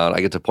walk around.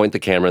 I get to point the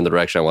camera in the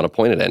direction I want to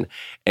point it in.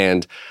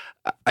 And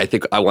I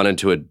think I wanted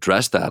to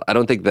address that. I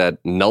don't think that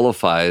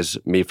nullifies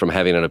me from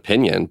having an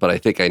opinion, but I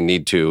think I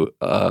need to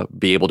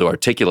be able to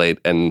articulate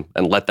and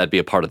let that be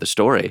a part of the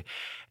story.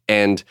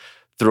 And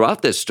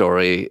throughout this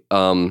story,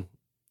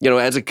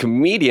 as a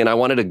comedian, I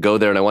wanted to go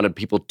there and I wanted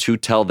people to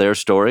tell their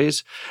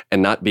stories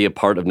and not be a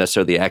part of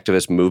necessarily the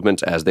activist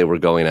movements as they were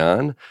going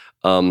on.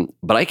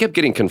 But I kept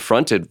getting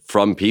confronted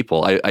from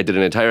people. I did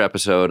an entire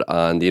episode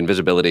on the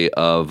invisibility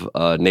of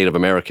Native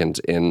Americans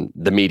in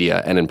the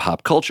media and in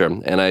pop culture.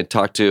 And I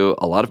talked to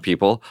a lot of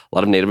people, a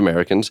lot of Native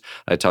Americans.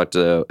 I talked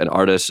to an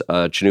artist,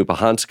 Chinupa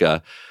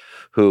Hanska,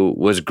 who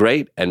was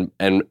great and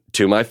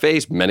to my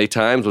face many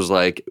times was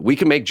like, we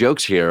can make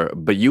jokes here,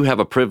 but you have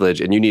a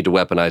privilege and you need to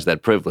weaponize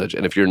that privilege.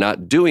 And if you're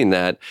not doing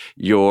that,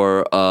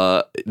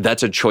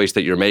 that's a choice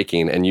that you're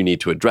making and you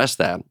need to address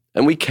that.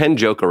 And we can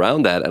joke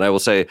around that. And I will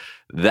say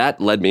that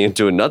led me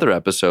into another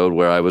episode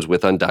where I was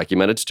with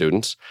undocumented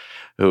students,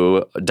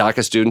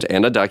 DACA students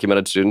and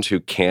undocumented students who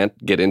can't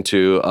get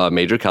into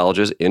major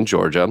colleges in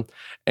Georgia.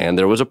 And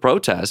there was a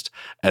protest,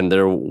 and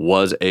there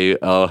was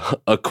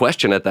a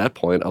question at that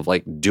point of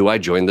like, do I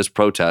join this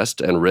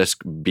protest and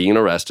risk being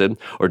arrested,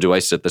 or do I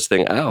sit this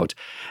thing out?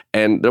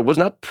 And there was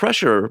not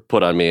pressure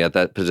put on me at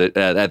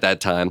that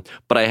time,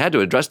 but I had to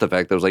address the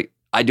fact that I was like,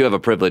 I do have a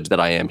privilege that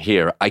I am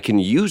here. I can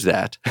use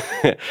that.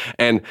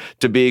 And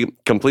to be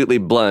completely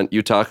blunt,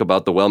 you talk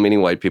about the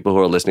well-meaning white people who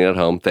are listening at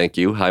home. Thank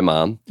you. Hi,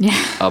 Mom.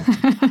 Yeah.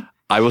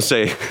 I will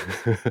say,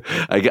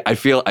 I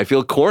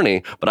feel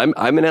corny, but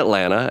I'm in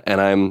Atlanta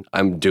and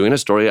I'm doing a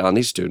story on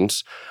these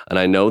students, and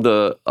I know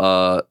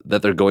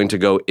that they're going to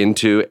go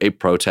into a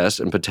protest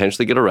and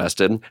potentially get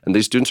arrested. And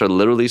these students are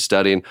literally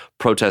studying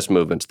protest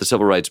movements, the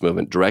civil rights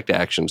movement, direct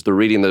actions. They're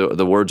reading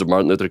the words of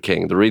Martin Luther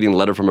King. They're reading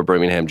Letter from a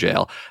Birmingham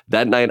Jail.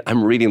 That night,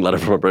 I'm reading Letter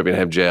from a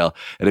Birmingham Jail,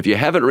 and if you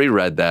haven't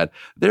reread that,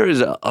 there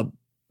is a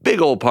big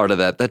old part of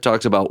that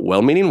talks about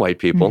well-meaning white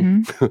people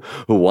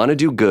who want to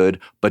do good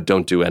but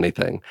don't do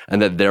anything,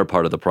 and that they're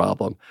part of the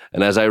problem.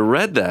 And as I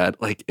read that,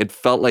 like, it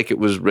felt like it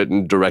was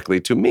written directly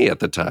to me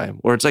at the time,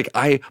 where it's like,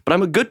 but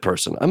I'm a good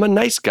person. I'm a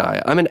nice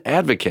guy. I'm an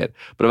advocate.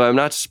 But if I'm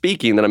not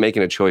speaking, then I'm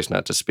making a choice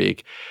not to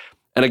speak.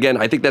 And again,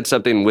 I think that's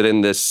something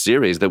within this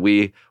series that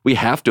we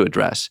have to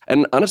address.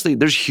 And honestly,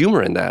 there's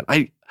humor in that.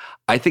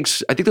 I think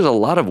there's a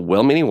lot of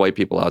well-meaning white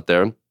people out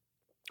there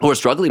who are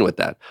struggling with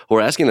that, who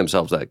are asking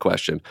themselves that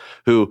question,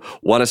 who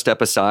want to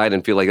step aside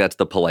and feel like that's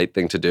the polite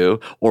thing to do,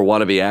 or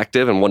want to be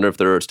active and wonder if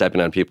they're stepping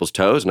on people's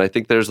toes. And I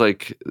think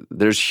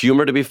there's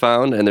humor to be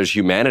found, and there's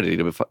humanity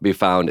to be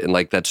found in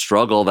like that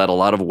struggle that a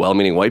lot of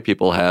well-meaning white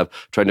people have,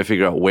 trying to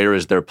figure out where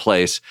is their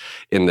place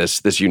in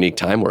this unique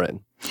time we're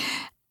in.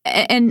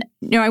 And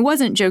I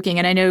wasn't joking,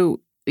 and I know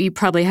you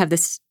probably have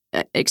this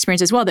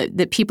experience as well,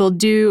 that people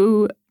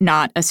do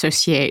not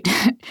associate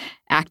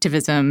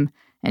activism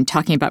and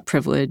talking about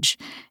privilege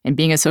and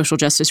being a social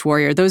justice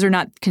warrior. Those are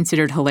not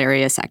considered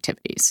hilarious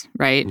activities,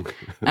 right?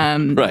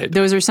 Right.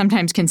 Those are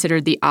sometimes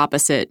considered the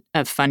opposite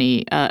of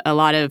funny. A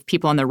lot of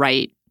people on the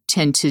right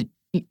tend to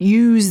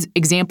use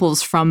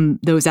examples from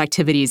those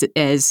activities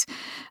as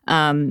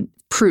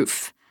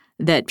proof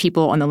that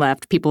people on the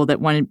left, people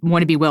that want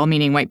to be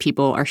well-meaning white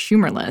people, are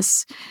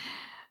humorless.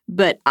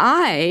 But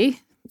I,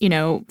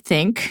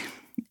 think,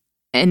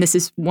 and this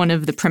is one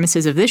of the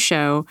premises of this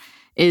show,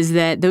 is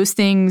that those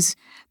things,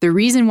 the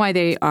reason why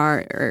they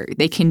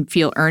can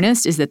feel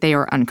earnest is that they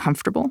are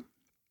uncomfortable.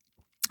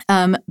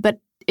 But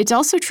it's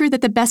also true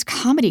that the best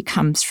comedy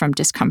comes from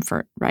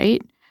discomfort,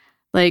 right?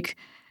 Like,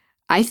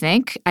 I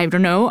think, I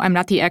don't know, I'm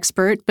not the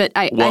expert, but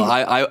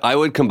I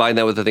would combine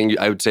that with the thing,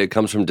 I would say it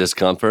comes from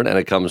discomfort and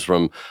it comes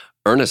from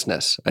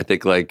earnestness. I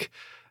think like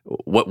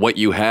what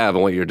you have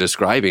and what you're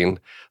describing,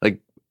 like,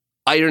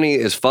 irony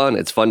is fun.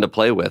 It's fun to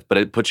play with, but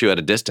it puts you at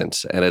a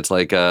distance, and it's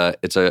like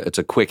it's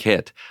a quick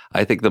hit.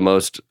 I think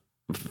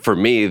for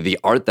me, the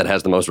art that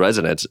has the most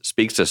resonance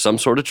speaks to some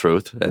sort of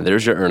truth, and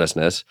there's your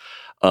earnestness.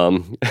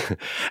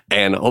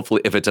 And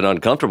hopefully, if it's an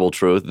uncomfortable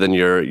truth, then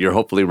you're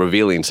hopefully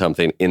revealing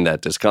something in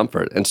that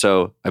discomfort. And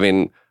so, I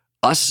mean,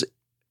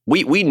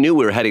 we knew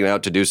we were heading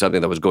out to do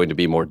something that was going to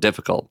be more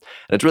difficult.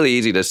 And it's really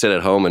easy to sit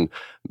at home and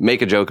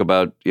make a joke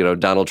about,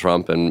 Donald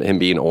Trump and him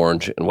being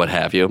orange and what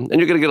have you. And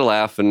you're going to get a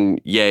laugh, and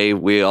yay,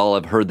 we all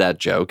have heard that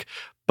joke.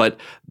 But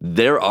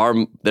there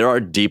are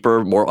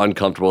deeper, more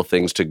uncomfortable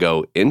things to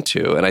go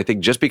into. And I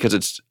think just because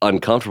it's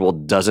uncomfortable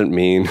doesn't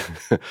mean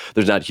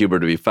there's not humor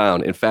to be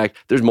found. In fact,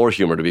 there's more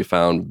humor to be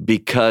found,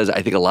 because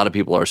I think a lot of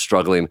people are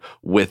struggling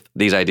with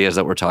these ideas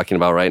that we're talking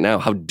about right now.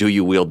 How do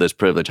you wield this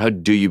privilege? How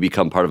do you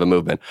become part of a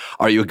movement?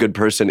 Are you a good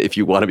person if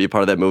you want to be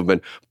part of that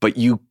movement, but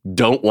you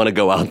don't want to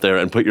go out there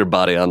and put your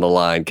body on the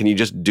line? Can you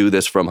just do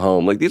this from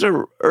home? Like, these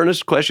are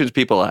earnest questions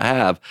people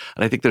have.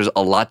 And I think there's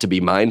a lot to be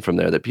mined from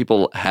there that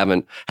people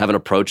haven't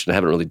approached and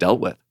haven't really dealt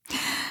with.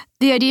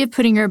 The idea of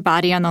putting your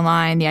body on the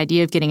line, the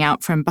idea of getting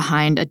out from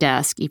behind a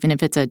desk, even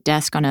if it's a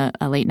desk on a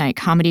late-night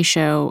comedy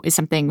show, is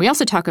something we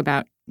also talk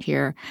about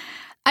here.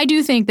 I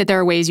do think that there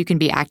are ways you can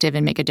be active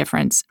and make a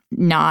difference,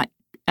 not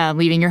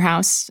leaving your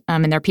house,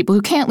 and there are people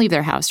who can't leave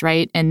their house,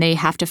 right? And they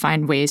have to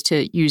find ways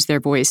to use their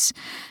voice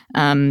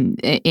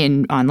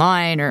in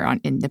online or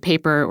in the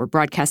paper or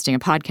broadcasting a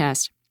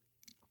podcast.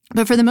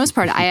 But for the most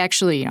part, I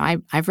actually,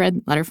 I've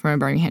read Letter from a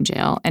Birmingham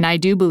Jail, and I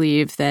do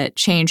believe that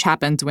change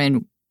happens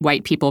when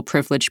white people,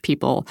 privileged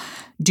people,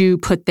 do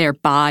put their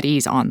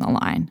bodies on the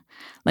line.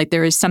 Like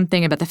there is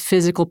something about the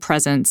physical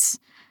presence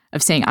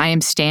of saying, I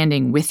am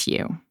standing with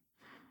you,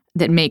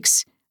 that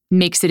makes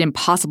it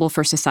impossible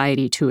for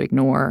society to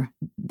ignore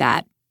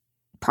that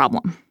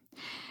problem.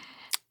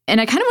 And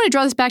I kind of want to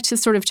draw this back to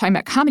sort of talking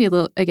about comedy a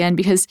little again,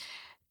 because,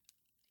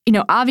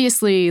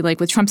 obviously, like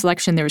with Trump's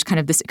election, there was kind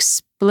of this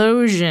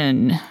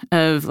explosion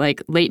of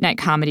like late night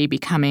comedy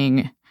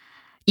becoming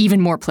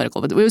even more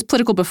political. But it was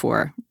political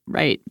before,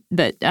 right?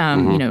 But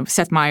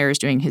Seth Meyers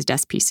doing his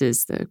desk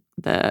pieces,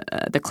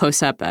 the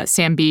close up,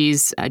 Sam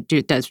Bees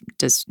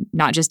does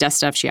not just desk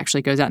stuff; she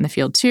actually goes out in the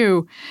field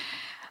too.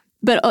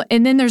 But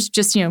and then there's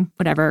just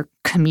whatever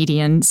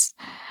comedians.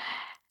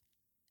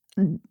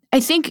 I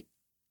think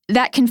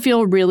that can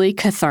feel really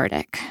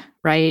cathartic,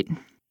 right?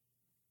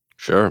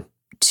 Sure.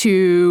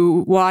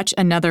 To watch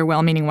another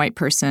well-meaning white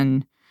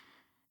person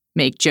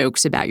make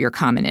jokes about your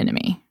common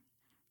enemy,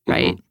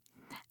 right?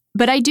 Mm-hmm.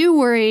 But I do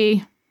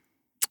worry.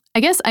 I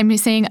guess what I'm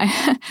saying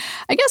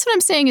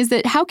is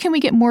that how can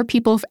we get more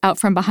people out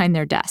from behind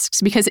their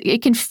desks? Because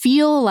it can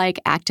feel like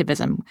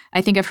activism.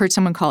 I think I've heard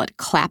someone call it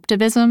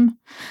claptivism,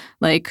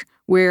 like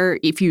where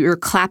if you're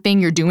clapping,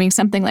 you're doing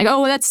something like,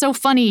 oh, that's so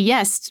funny.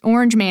 Yes,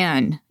 Orange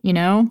Man,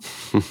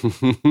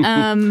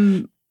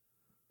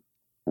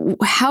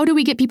 How do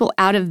we get people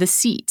out of the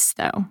seats,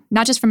 though?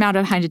 Not just from out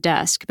behind a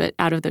desk, but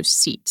out of those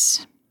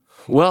seats.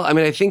 Well, I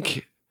mean, I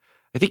think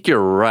you're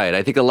right.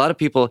 I think a lot of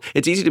people,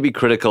 it's easy to be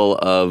critical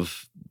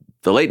of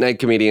the late night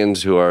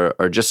comedians who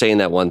are just saying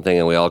that one thing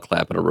and we all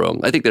clap in a room.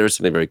 I think there is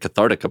something very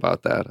cathartic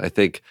about that. I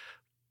think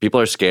people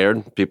are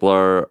scared, people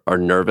are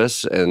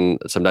nervous, and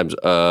sometimes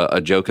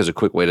a joke is a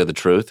quick way to the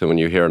truth. And when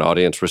you hear an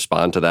audience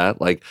respond to that,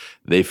 like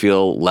they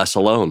feel less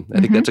alone.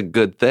 I think that's a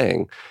good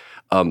thing.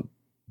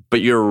 But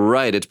you're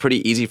right. It's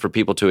pretty easy for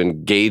people to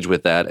engage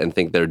with that and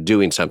think they're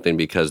doing something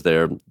because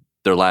they're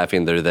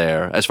laughing, they're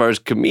there. As far as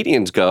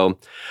comedians go,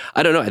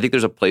 I don't know. I think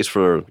there's a place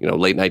for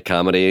late night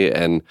comedy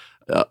and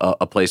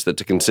a place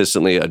that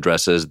consistently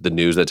addresses the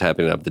news that's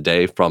happening of the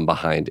day from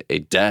behind a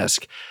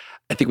desk.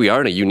 I think we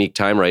are in a unique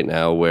time right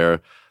now where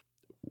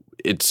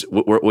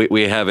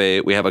we have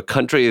a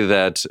country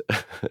that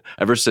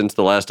ever since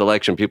the last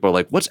election, people are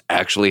like, what's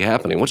actually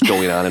happening? What's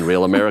going on in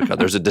real America?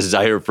 There's a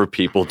desire for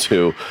people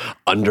to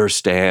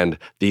understand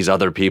these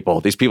other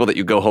people, these people that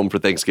you go home for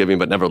Thanksgiving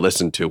but never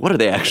listen to. What are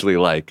they actually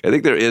like? I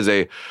think there is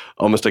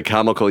almost a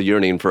comical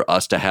yearning for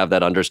us to have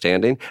that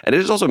understanding. And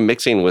it is also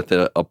mixing with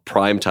a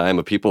prime time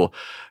of people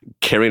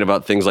caring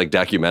about things like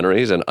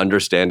documentaries and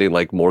understanding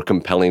like more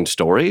compelling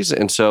stories.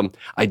 And so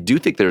I do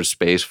think there's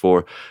space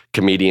for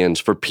comedians,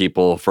 for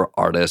people, for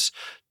artists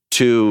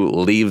to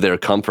leave their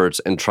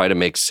comforts and try to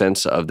make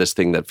sense of this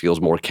thing that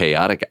feels more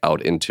chaotic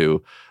out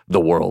into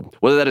the world.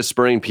 Whether that is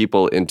spurring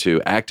people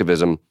into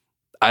activism,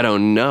 I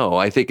don't know.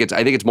 I think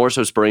it's more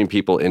so spurring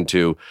people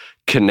into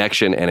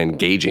connection and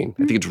engaging.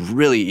 I think it's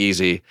really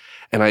easy.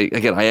 And I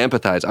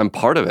empathize. I'm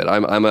part of it.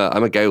 I'm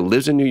a guy who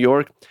lives in New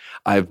York.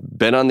 I've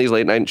been on these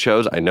late night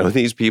shows. I know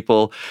these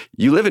people.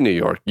 You live in New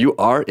York. You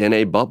are in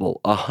a bubble,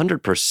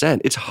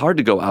 100%. It's hard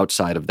to go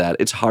outside of that.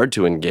 It's hard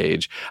to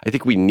engage. I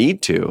think we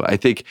need to. I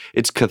think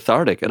it's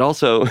cathartic. It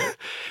also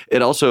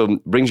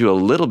brings you a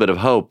little bit of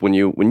hope when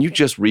you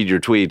just read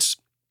your tweets.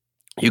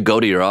 You go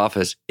to your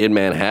office in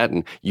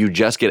Manhattan, you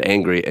just get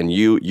angry and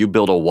you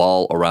build a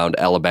wall around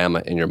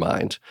Alabama in your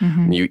mind.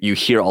 Mm-hmm. And you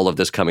hear all of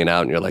this coming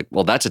out and you're like,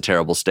 well, that's a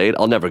terrible state.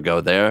 I'll never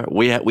go there.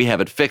 We have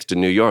it fixed in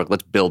New York.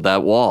 Let's build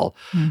that wall.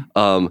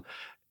 Mm.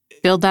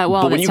 Build that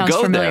wall. That sounds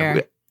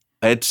familiar.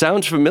 It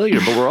sounds familiar,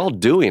 but we're all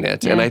doing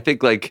it. Yeah. And I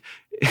think like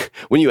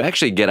when you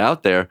actually get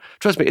out there,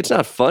 trust me, it's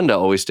not fun to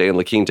always stay in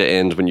La Quinta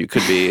Inn when you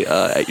could be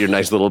at your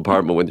nice little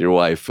apartment with your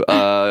wife.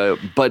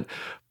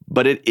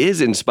 But it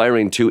is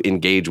inspiring to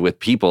engage with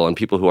people and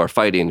people who are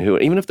fighting, who,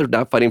 even if they're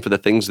not fighting for the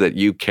things that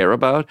you care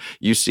about,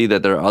 you see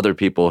that there are other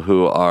people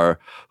who are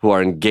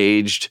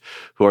engaged,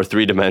 who are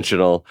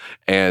three-dimensional,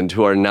 and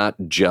who are not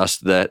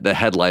just the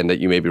headline that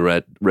you maybe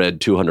read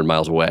 200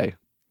 miles away.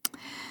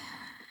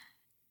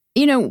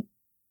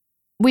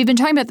 We've been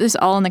talking about this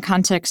all in the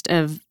context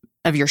of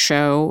your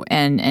show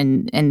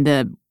and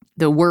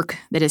the work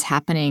that is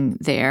happening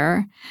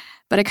there.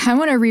 But I kind of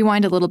want to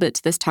rewind a little bit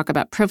to this talk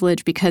about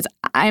privilege because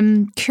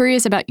I'm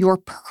curious about your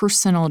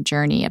personal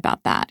journey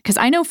about that. Because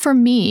I know for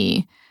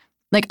me,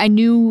 like I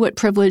knew what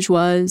privilege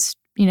was,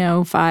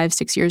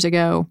 5-6 years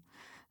ago.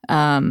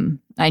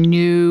 I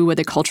knew what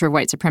the culture of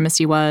white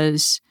supremacy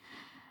was.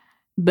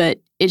 But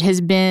it has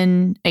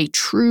been a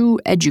true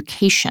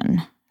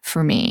education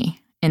for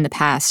me in the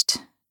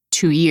past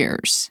 2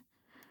 years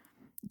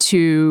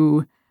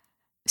to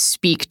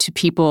speak to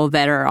people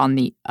that are on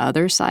the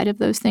other side of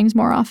those things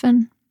more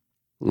often.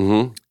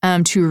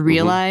 Mm-hmm. To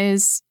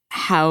realize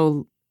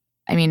how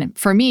I mean,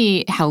 for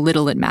me, how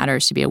little it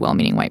matters to be a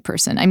well-meaning white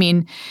person. I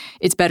mean,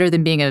 it's better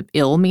than being a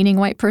ill-meaning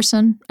white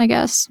person, I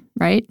guess,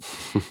 right?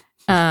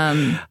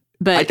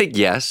 But I think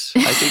yes.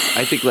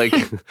 I think like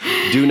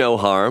do no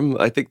harm.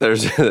 I think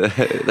there's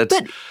that's.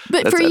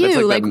 But for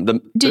you,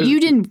 you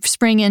didn't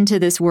spring into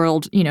this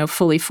world,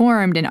 fully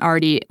formed and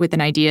already with an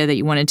idea that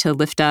you wanted to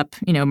lift up,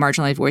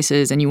 marginalized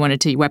voices and you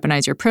wanted to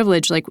weaponize your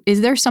privilege. Like,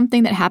 is there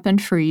something that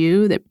happened for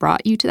you that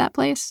brought you to that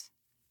place?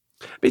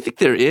 I think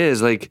there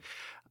is. Like,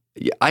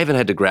 I haven't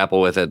had to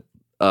grapple with it.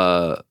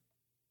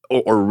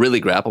 Or really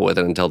grapple with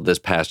it until this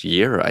past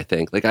year, I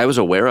think. Like, I was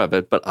aware of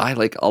it, but I,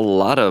 like a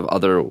lot of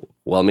other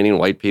well-meaning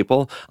white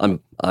people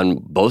on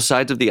both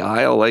sides of the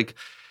aisle, like,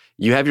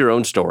 you have your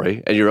own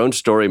story, and your own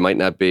story might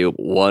not be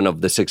one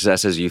of the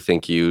successes you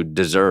think you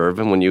deserve.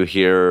 And when you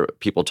hear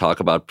people talk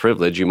about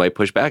privilege, you might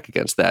push back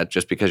against that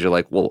just because you're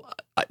like, well,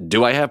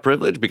 do I have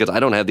privilege? Because I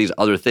don't have these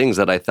other things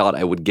that I thought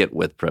I would get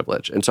with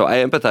privilege. And so I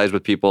empathize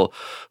with people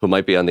who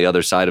might be on the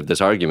other side of this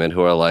argument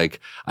who are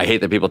like, I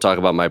hate that people talk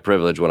about my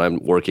privilege when I'm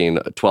working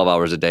 12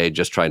 hours a day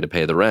just trying to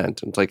pay the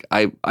rent. And it's like,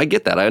 I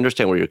get that. I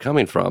understand where you're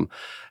coming from.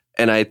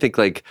 And I think,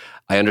 like,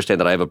 I understand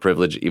that I have a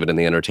privilege even in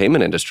the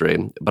entertainment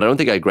industry, but I don't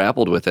think I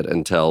grappled with it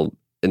until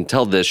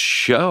this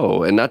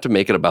show. And not to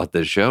make it about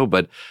this show,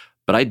 but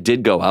I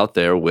did go out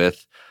there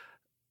with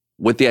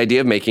the idea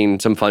of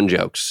making some fun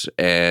jokes,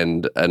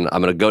 and I'm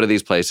going to go to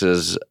these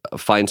places,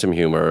 find some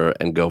humor,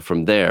 and go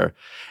from there.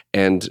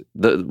 And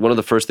one of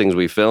the first things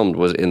we filmed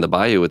was in the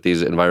bayou with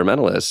these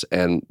environmentalists,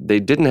 and they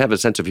didn't have a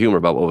sense of humor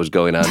about what was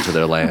going on to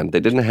their land.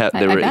 They didn't have.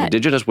 They were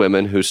indigenous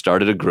women who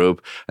started a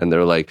group, and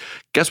they're like,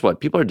 "Guess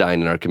what? People are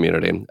dying in our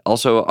community.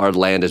 Also, our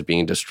land is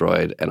being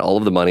destroyed, and all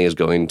of the money is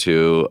going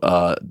to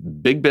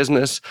big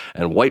business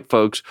and white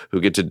folks who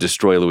get to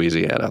destroy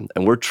Louisiana.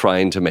 And we're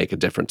trying to make a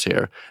difference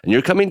here. And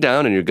you're coming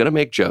down, and you're going to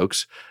make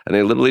jokes." And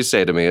they literally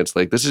say to me, "It's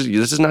like this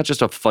is not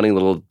just a funny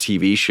little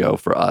TV show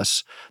for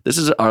us. This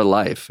is our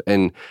life."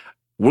 And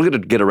we're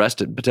going to get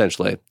arrested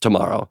potentially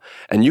tomorrow.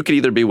 And you could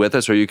either be with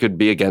us or you could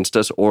be against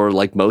us, or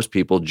like most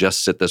people,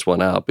 just sit this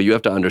one out. But you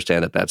have to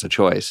understand that that's a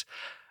choice.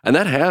 And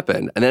that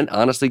happened. And then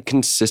honestly,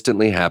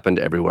 consistently happened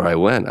everywhere I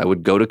went. I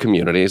would go to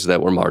communities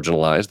that were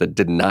marginalized, that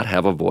did not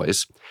have a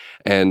voice.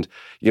 And,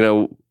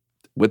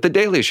 with The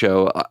Daily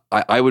Show,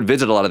 I would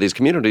visit a lot of these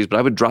communities, but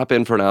I would drop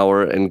in for an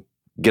hour and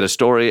get a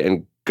story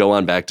and go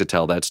on back to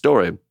tell that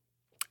story. And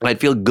I'd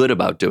feel good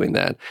about doing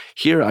that.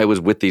 Here, I was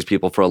with these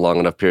people for a long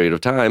enough period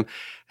of time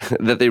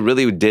that they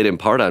really did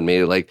impart on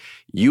me, like,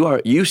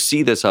 you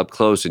see this up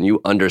close and you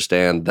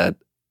understand that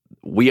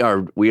we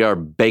are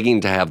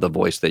begging to have the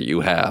voice that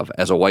you have.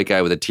 As a white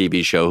guy with a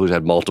TV show who's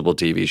had multiple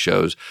TV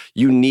shows,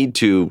 you need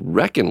to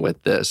reckon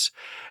with this.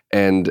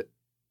 And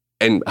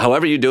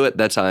however you do it,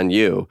 that's on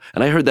you.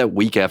 And I heard that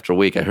week after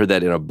week. I heard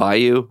that in a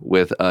bayou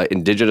with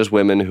indigenous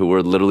women who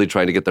were literally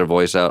trying to get their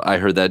voice out. I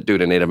heard that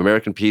dude, a Native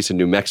American piece in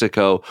New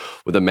Mexico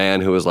with a man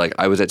who was like,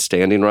 I was at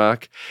Standing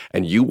Rock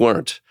and you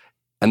weren't.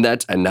 And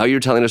now you're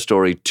telling a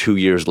story 2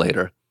 years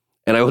later.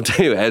 And I will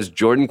tell you, as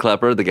Jordan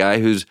Klepper, the guy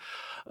who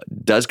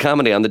does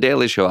comedy on The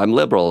Daily Show, I'm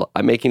liberal,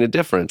 I'm making a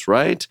difference,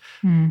 right?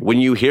 When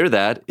you hear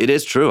that, it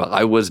is true.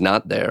 I was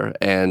not there.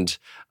 And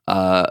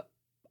I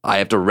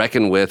have to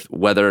reckon with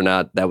whether or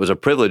not that was a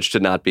privilege to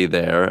not be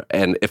there.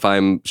 And if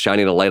I'm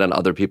shining a light on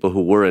other people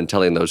who were and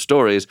telling those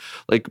stories,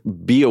 like,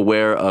 be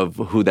aware of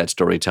who that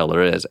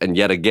storyteller is. And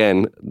yet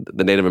again,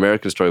 the Native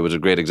American story was a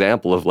great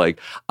example of, like,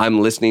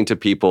 I'm listening to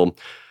people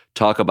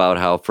talk about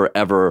how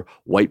forever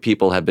white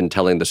people have been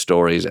telling the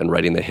stories and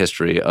writing the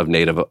history of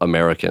Native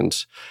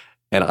Americans.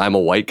 And I'm a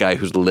white guy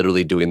who's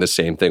literally doing the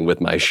same thing with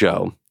my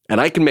show. And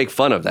I can make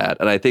fun of that.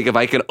 And I think if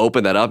I can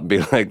open that up and be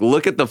like,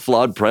 look at the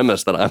flawed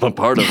premise that I'm a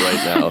part of right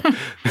now.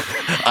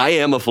 I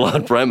am a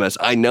flawed premise.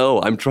 I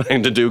know I'm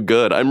trying to do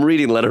good. I'm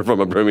reading Letter from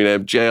a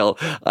Birmingham Jail.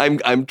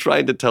 I'm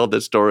trying to tell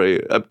this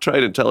story. I'm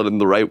trying to tell it in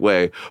the right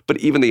way. But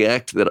even the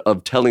act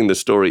of telling the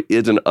story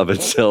isn't of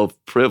itself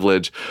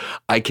privilege.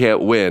 I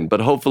can't win. But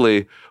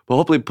hopefully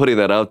putting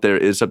that out there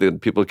is something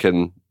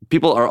that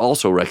people are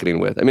also reckoning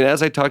with. I mean,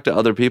 as I talk to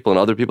other people and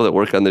other people that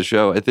work on the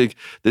show, I think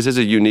this is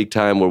a unique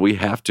time where we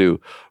have to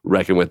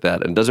reckon with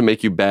that. And it doesn't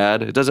make you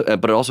bad. It doesn't,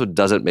 but it also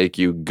doesn't make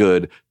you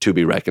good to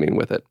be reckoning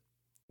with it.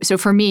 So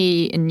for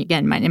me, and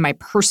again, in my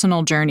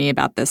personal journey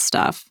about this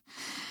stuff,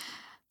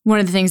 one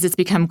of the things that's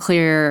become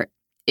clear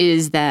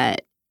is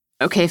that,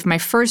 okay, if my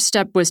first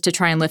step was to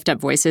try and lift up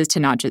voices, to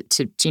not just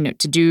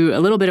to do a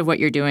little bit of what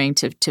you're doing,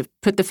 to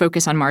put the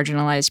focus on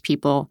marginalized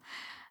people,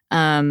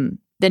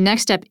 the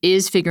next step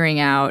is figuring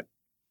out,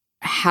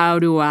 how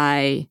do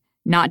I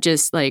not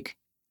just like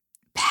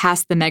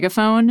pass the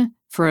megaphone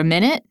for a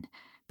minute,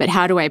 but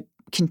how do I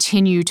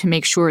continue to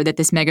make sure that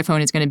this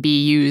megaphone is going to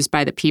be used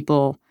by the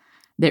people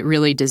that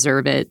really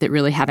deserve it, that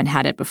really haven't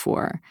had it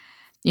before.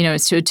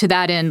 So to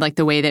that end, like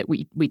the way that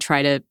we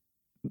try to,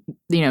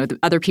 the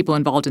other people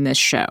involved in this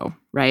show,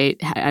 right?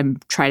 I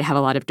try to have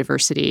a lot of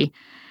diversity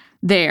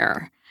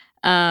there.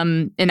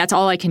 And that's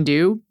all I can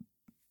do.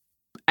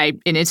 And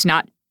it's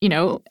not,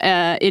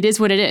 it is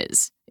what it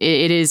is.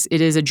 it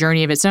is a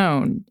journey of its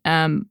own.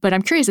 But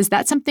I'm curious, is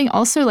that something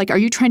also, like, are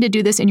you trying to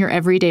do this in your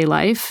everyday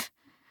life?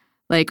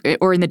 Like,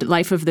 or in the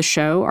life of the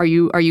show? Are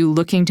you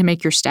looking to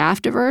make your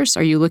staff diverse?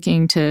 Are you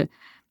looking to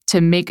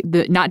make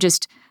not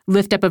just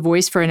lift up a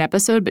voice for an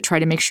episode, but try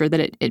to make sure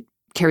that it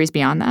carries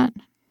beyond that?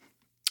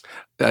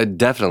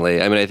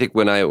 Definitely. I mean, I think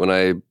when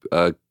I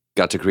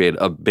got to create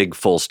a big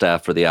full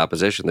staff for The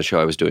Opposition, the show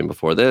I was doing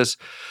before this,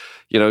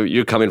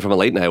 you're coming from a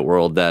late night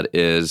world that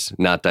is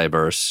not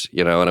diverse,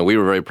 and we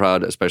were very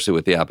proud, especially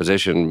with The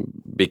Opposition,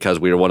 because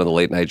we were one of the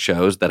late night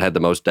shows that had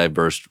the most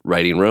diverse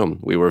writing room.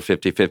 We were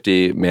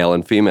 50-50 male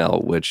and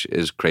female, which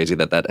is crazy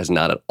that has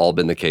not at all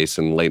been the case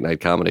in late night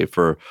comedy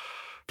for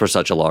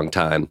such a long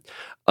time.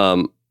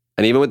 And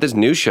even with this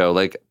new show,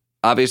 like,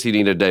 obviously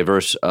you need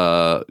diverse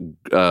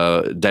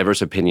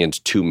opinions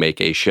to make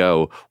a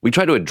show. We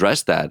try to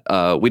address that.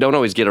 We don't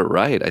always get it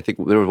right. I think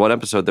there was one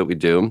episode that we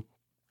do.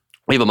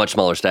 We have a much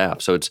smaller staff.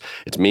 So it's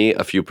me,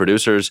 a few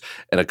producers,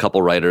 and a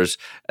couple writers.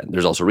 And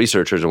there's also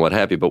researchers and what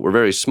have you, but we're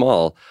very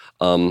small.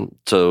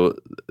 So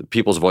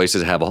people's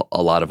voices have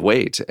a lot of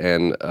weight.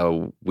 And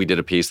we did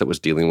a piece that was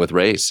dealing with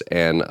race.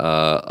 And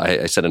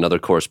I sent another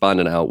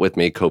correspondent out with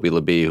me, Kobe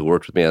Labie, who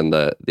worked with me on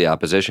the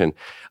Opposition.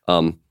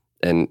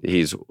 And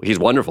he's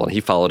wonderful. And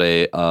he followed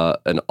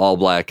an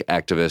all-black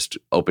activist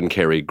open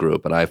carry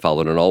group, and I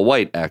followed an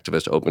all-white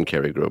activist open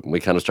carry group. And we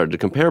kind of started to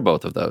compare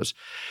both of those.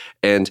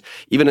 And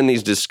even in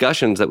these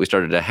discussions that we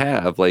started to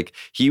have, like,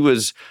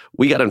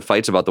 we got in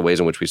fights about the ways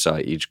in which we saw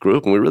each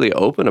group, and we were really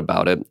open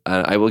about it.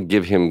 And I will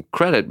give him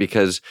credit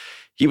because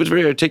he was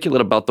very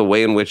articulate about the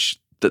way in which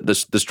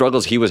the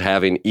struggles he was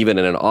having, even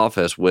in an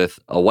office with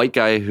a white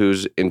guy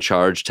who's in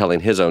charge telling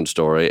his own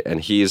story, and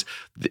he's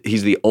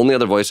the only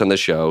other voice on the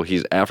show.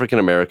 He's African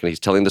American. He's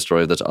telling the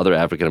story of this other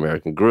African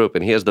American group,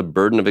 and he has the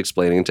burden of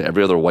explaining to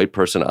every other white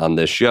person on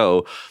this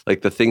show,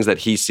 like, the things that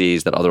he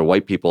sees that other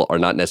white people are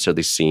not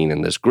necessarily seeing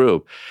in this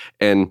group.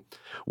 And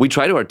we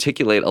try to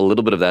articulate a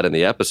little bit of that in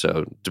the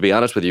episode. To be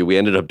honest with you, we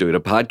ended up doing a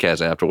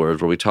podcast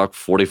afterwards where we talked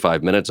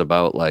 45 minutes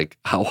about, like,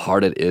 how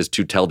hard it is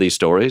to tell these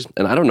stories.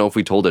 And I don't know if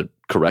we told it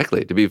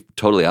correctly, to be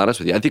totally honest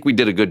with you. I think we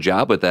did a good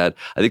job with that.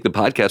 I think the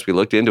podcast, we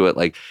looked into it,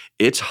 like,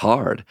 it's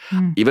hard.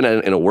 Even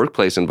in a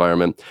workplace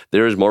environment,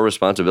 there is more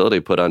responsibility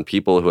put on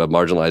people who have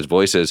marginalized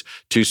voices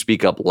to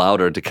speak up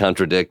louder to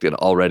contradict an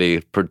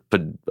already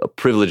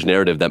privileged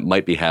narrative that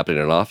might be happening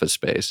in an office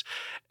space.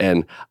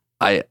 And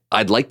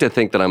I'd like to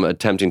think that I'm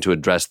attempting to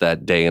address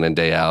that day in and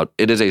day out.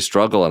 It is a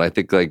struggle, and I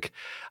think, like,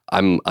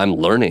 I'm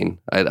learning.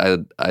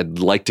 I'd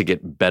like to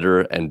get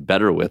better and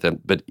better with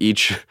it. But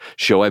each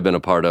show I've been a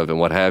part of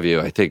and what have you,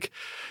 I think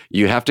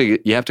you have to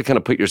kind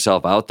of put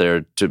yourself out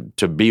there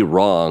to be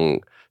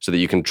wrong so that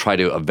you can try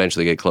to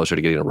eventually get closer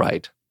to getting it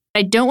right.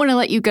 I don't want to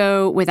let you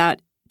go without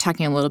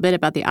talking a little bit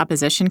about The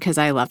Opposition, because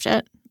I loved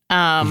it.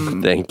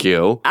 Thank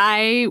you.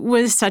 I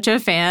was such a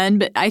fan,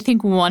 but I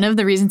think one of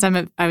the reasons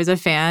I was a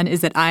fan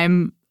is that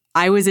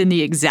I was in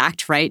the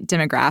exact right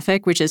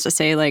demographic, which is to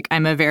say, like,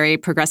 I'm a very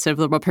progressive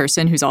liberal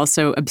person who's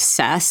also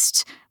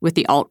obsessed with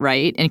the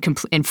alt-right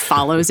and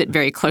follows it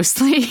very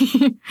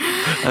closely.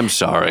 I'm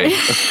sorry.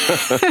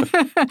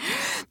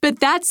 But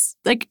that's,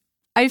 like,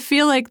 I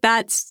feel like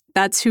that's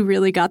who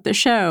really got the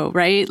show,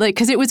 right? Like,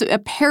 because it was a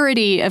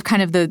parody of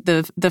kind of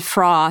the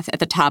froth at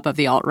the top of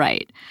the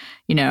alt-right.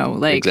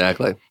 Like,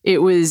 exactly.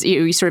 It was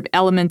sort of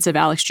elements of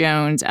Alex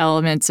Jones,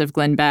 elements of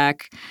Glenn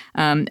Beck,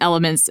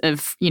 elements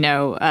of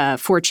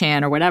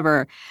 4chan or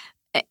whatever.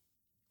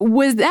 What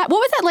was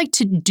that like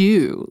to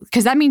do?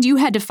 Because that means you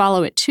had to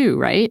follow it too,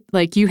 right?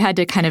 Like, you had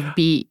to kind of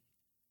be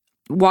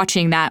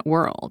watching that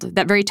world,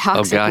 that very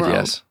toxic world. Oh God,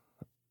 yes.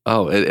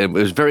 Oh, it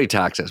was very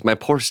toxic. My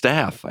poor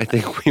staff. I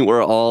think we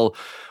were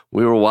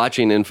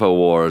watching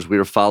InfoWars. We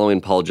were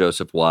following Paul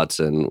Joseph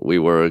Watson. We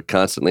were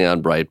constantly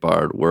on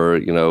Breitbart. We're,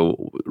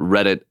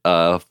 Reddit,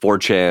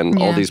 4chan,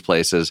 all these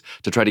places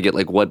to try to get,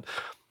 like,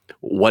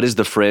 what is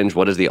the fringe?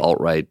 What is the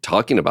alt-right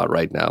talking about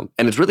right now?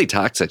 And it's really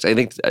toxic. I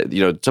think,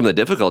 some of the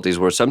difficulties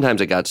were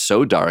sometimes it got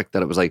so dark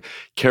that it was like,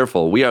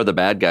 careful, we are the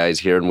bad guys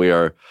here, and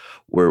we're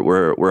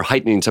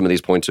heightening some of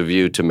these points of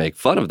view to make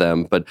fun of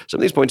them. But some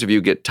of these points of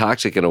view get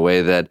toxic in a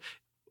way that,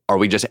 are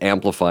we just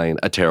amplifying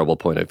a terrible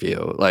point of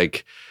view?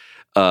 Like,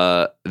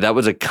 that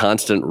was a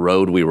constant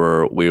road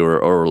line we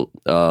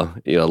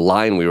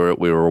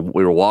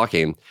were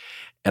walking.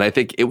 And I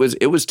think it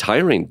was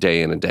tiring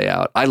day in and day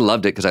out. I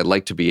loved it because I'd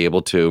like to be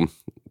able to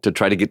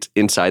try to get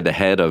inside the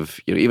head of,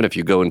 even if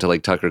you go into,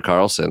 like, Tucker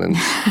Carlson and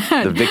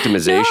the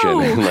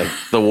victimization and, like,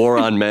 the war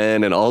on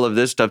men and all of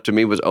this stuff, to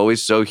me was always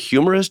so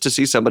humorous to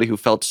see somebody who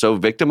felt so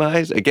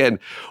victimized. Again,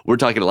 we're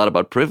talking a lot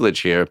about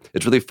privilege here.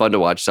 It's really fun to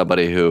watch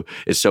somebody who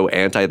is so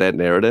anti that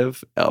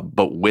narrative,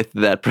 but with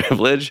that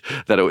privilege,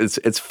 that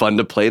it's fun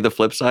to play the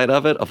flip side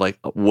of it, of, like,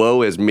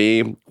 woe is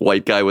me,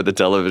 white guy with a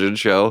television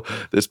show,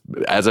 this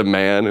as a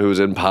man who's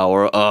in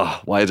power,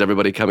 why is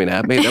everybody coming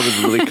at me? That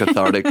was really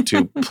cathartic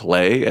to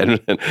play and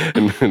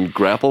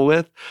grapple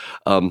with.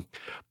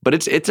 But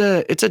it's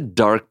a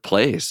dark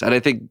place. And I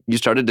think you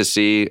started to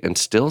see, and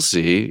still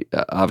see,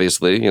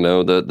 obviously,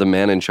 the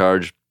man in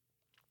charge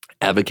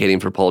advocating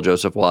for Paul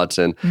Joseph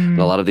Watson and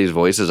a lot of these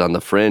voices on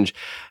the fringe.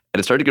 And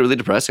it started to get really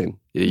depressing.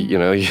 You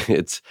know,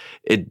 it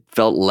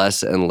felt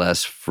less and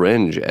less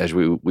fringe as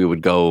we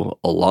would go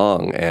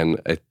along.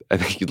 And I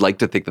think you'd like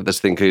to think that this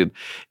thing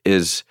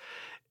is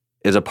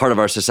a part of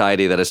our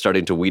society that is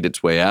starting to weed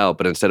its way out,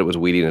 but instead it was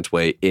weeding its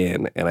way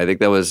in. And I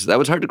think that was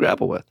hard to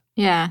grapple with.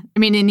 Yeah. I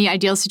mean, in the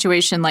ideal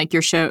situation, like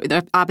your show,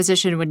 the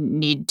opposition would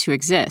need to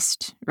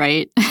exist,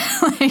 right?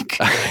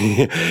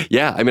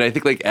 Yeah. I mean, I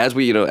think like as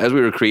we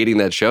were creating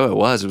that show, it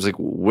was like,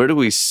 where do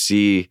we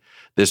see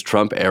this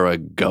Trump era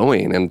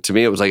going? And to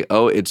me, it was like,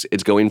 oh, it's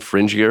going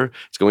fringier.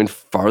 It's going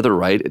farther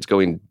right. It's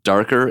going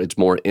darker. It's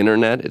more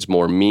internet. It's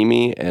more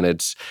memey, and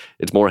it's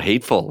more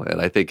hateful.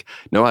 And I think,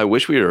 no, I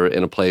wish we were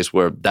in a place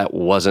where that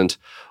wasn't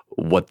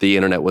what the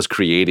internet was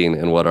creating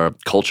and what our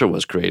culture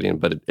was creating.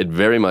 But it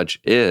very much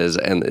is,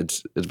 and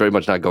it's very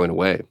much not going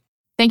away.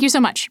 Thank you so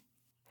much.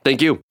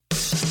 Thank you.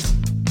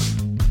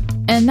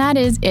 And that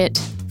is it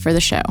for the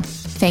show.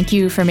 Thank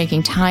you for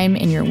making time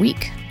in your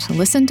week to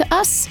listen to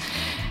us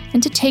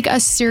and to take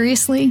us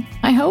seriously,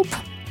 I hope.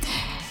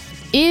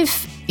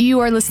 If you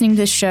are listening to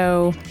this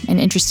show and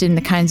interested in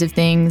the kinds of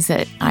things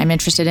that I'm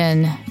interested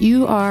in,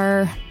 you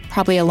are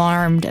probably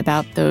alarmed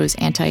about those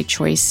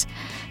anti-choice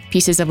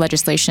pieces of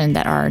legislation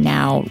that are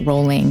now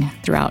rolling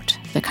throughout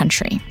the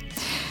country.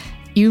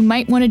 You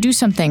might want to do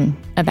something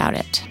about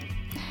it.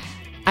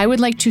 I would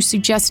like to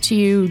suggest to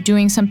you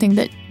doing something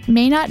that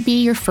may not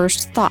be your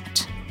first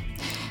thought,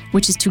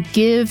 which is to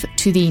give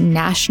to the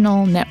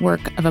National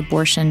Network of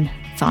Abortion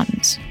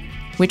Funds,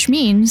 which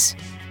means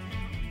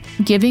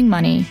giving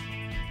money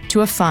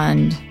to a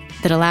fund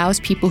that allows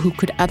people who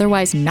could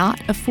otherwise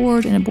not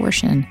afford an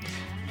abortion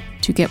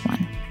to get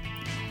one.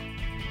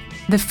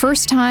 The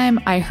first time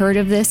I heard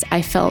of this,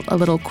 I felt a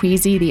little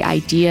queasy, the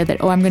idea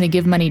that, I'm going to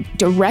give money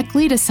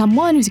directly to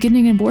someone who's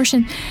getting an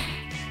abortion.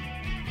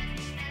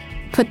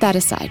 Put that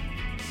aside.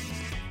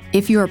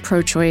 If you are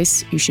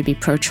pro-choice, you should be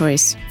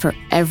pro-choice for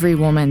every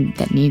woman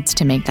that needs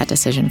to make that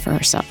decision for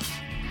herself.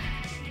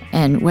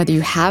 And whether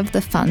you have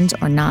the funds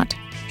or not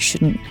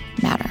shouldn't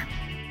matter.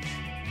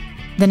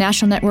 The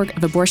National Network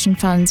of Abortion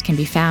Funds can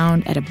be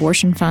found at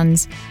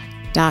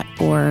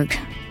abortionfunds.org.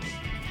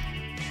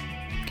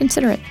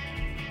 Consider it.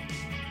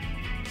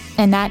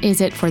 And that is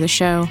it for the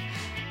show.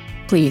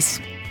 Please,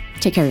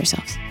 take care of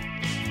yourselves.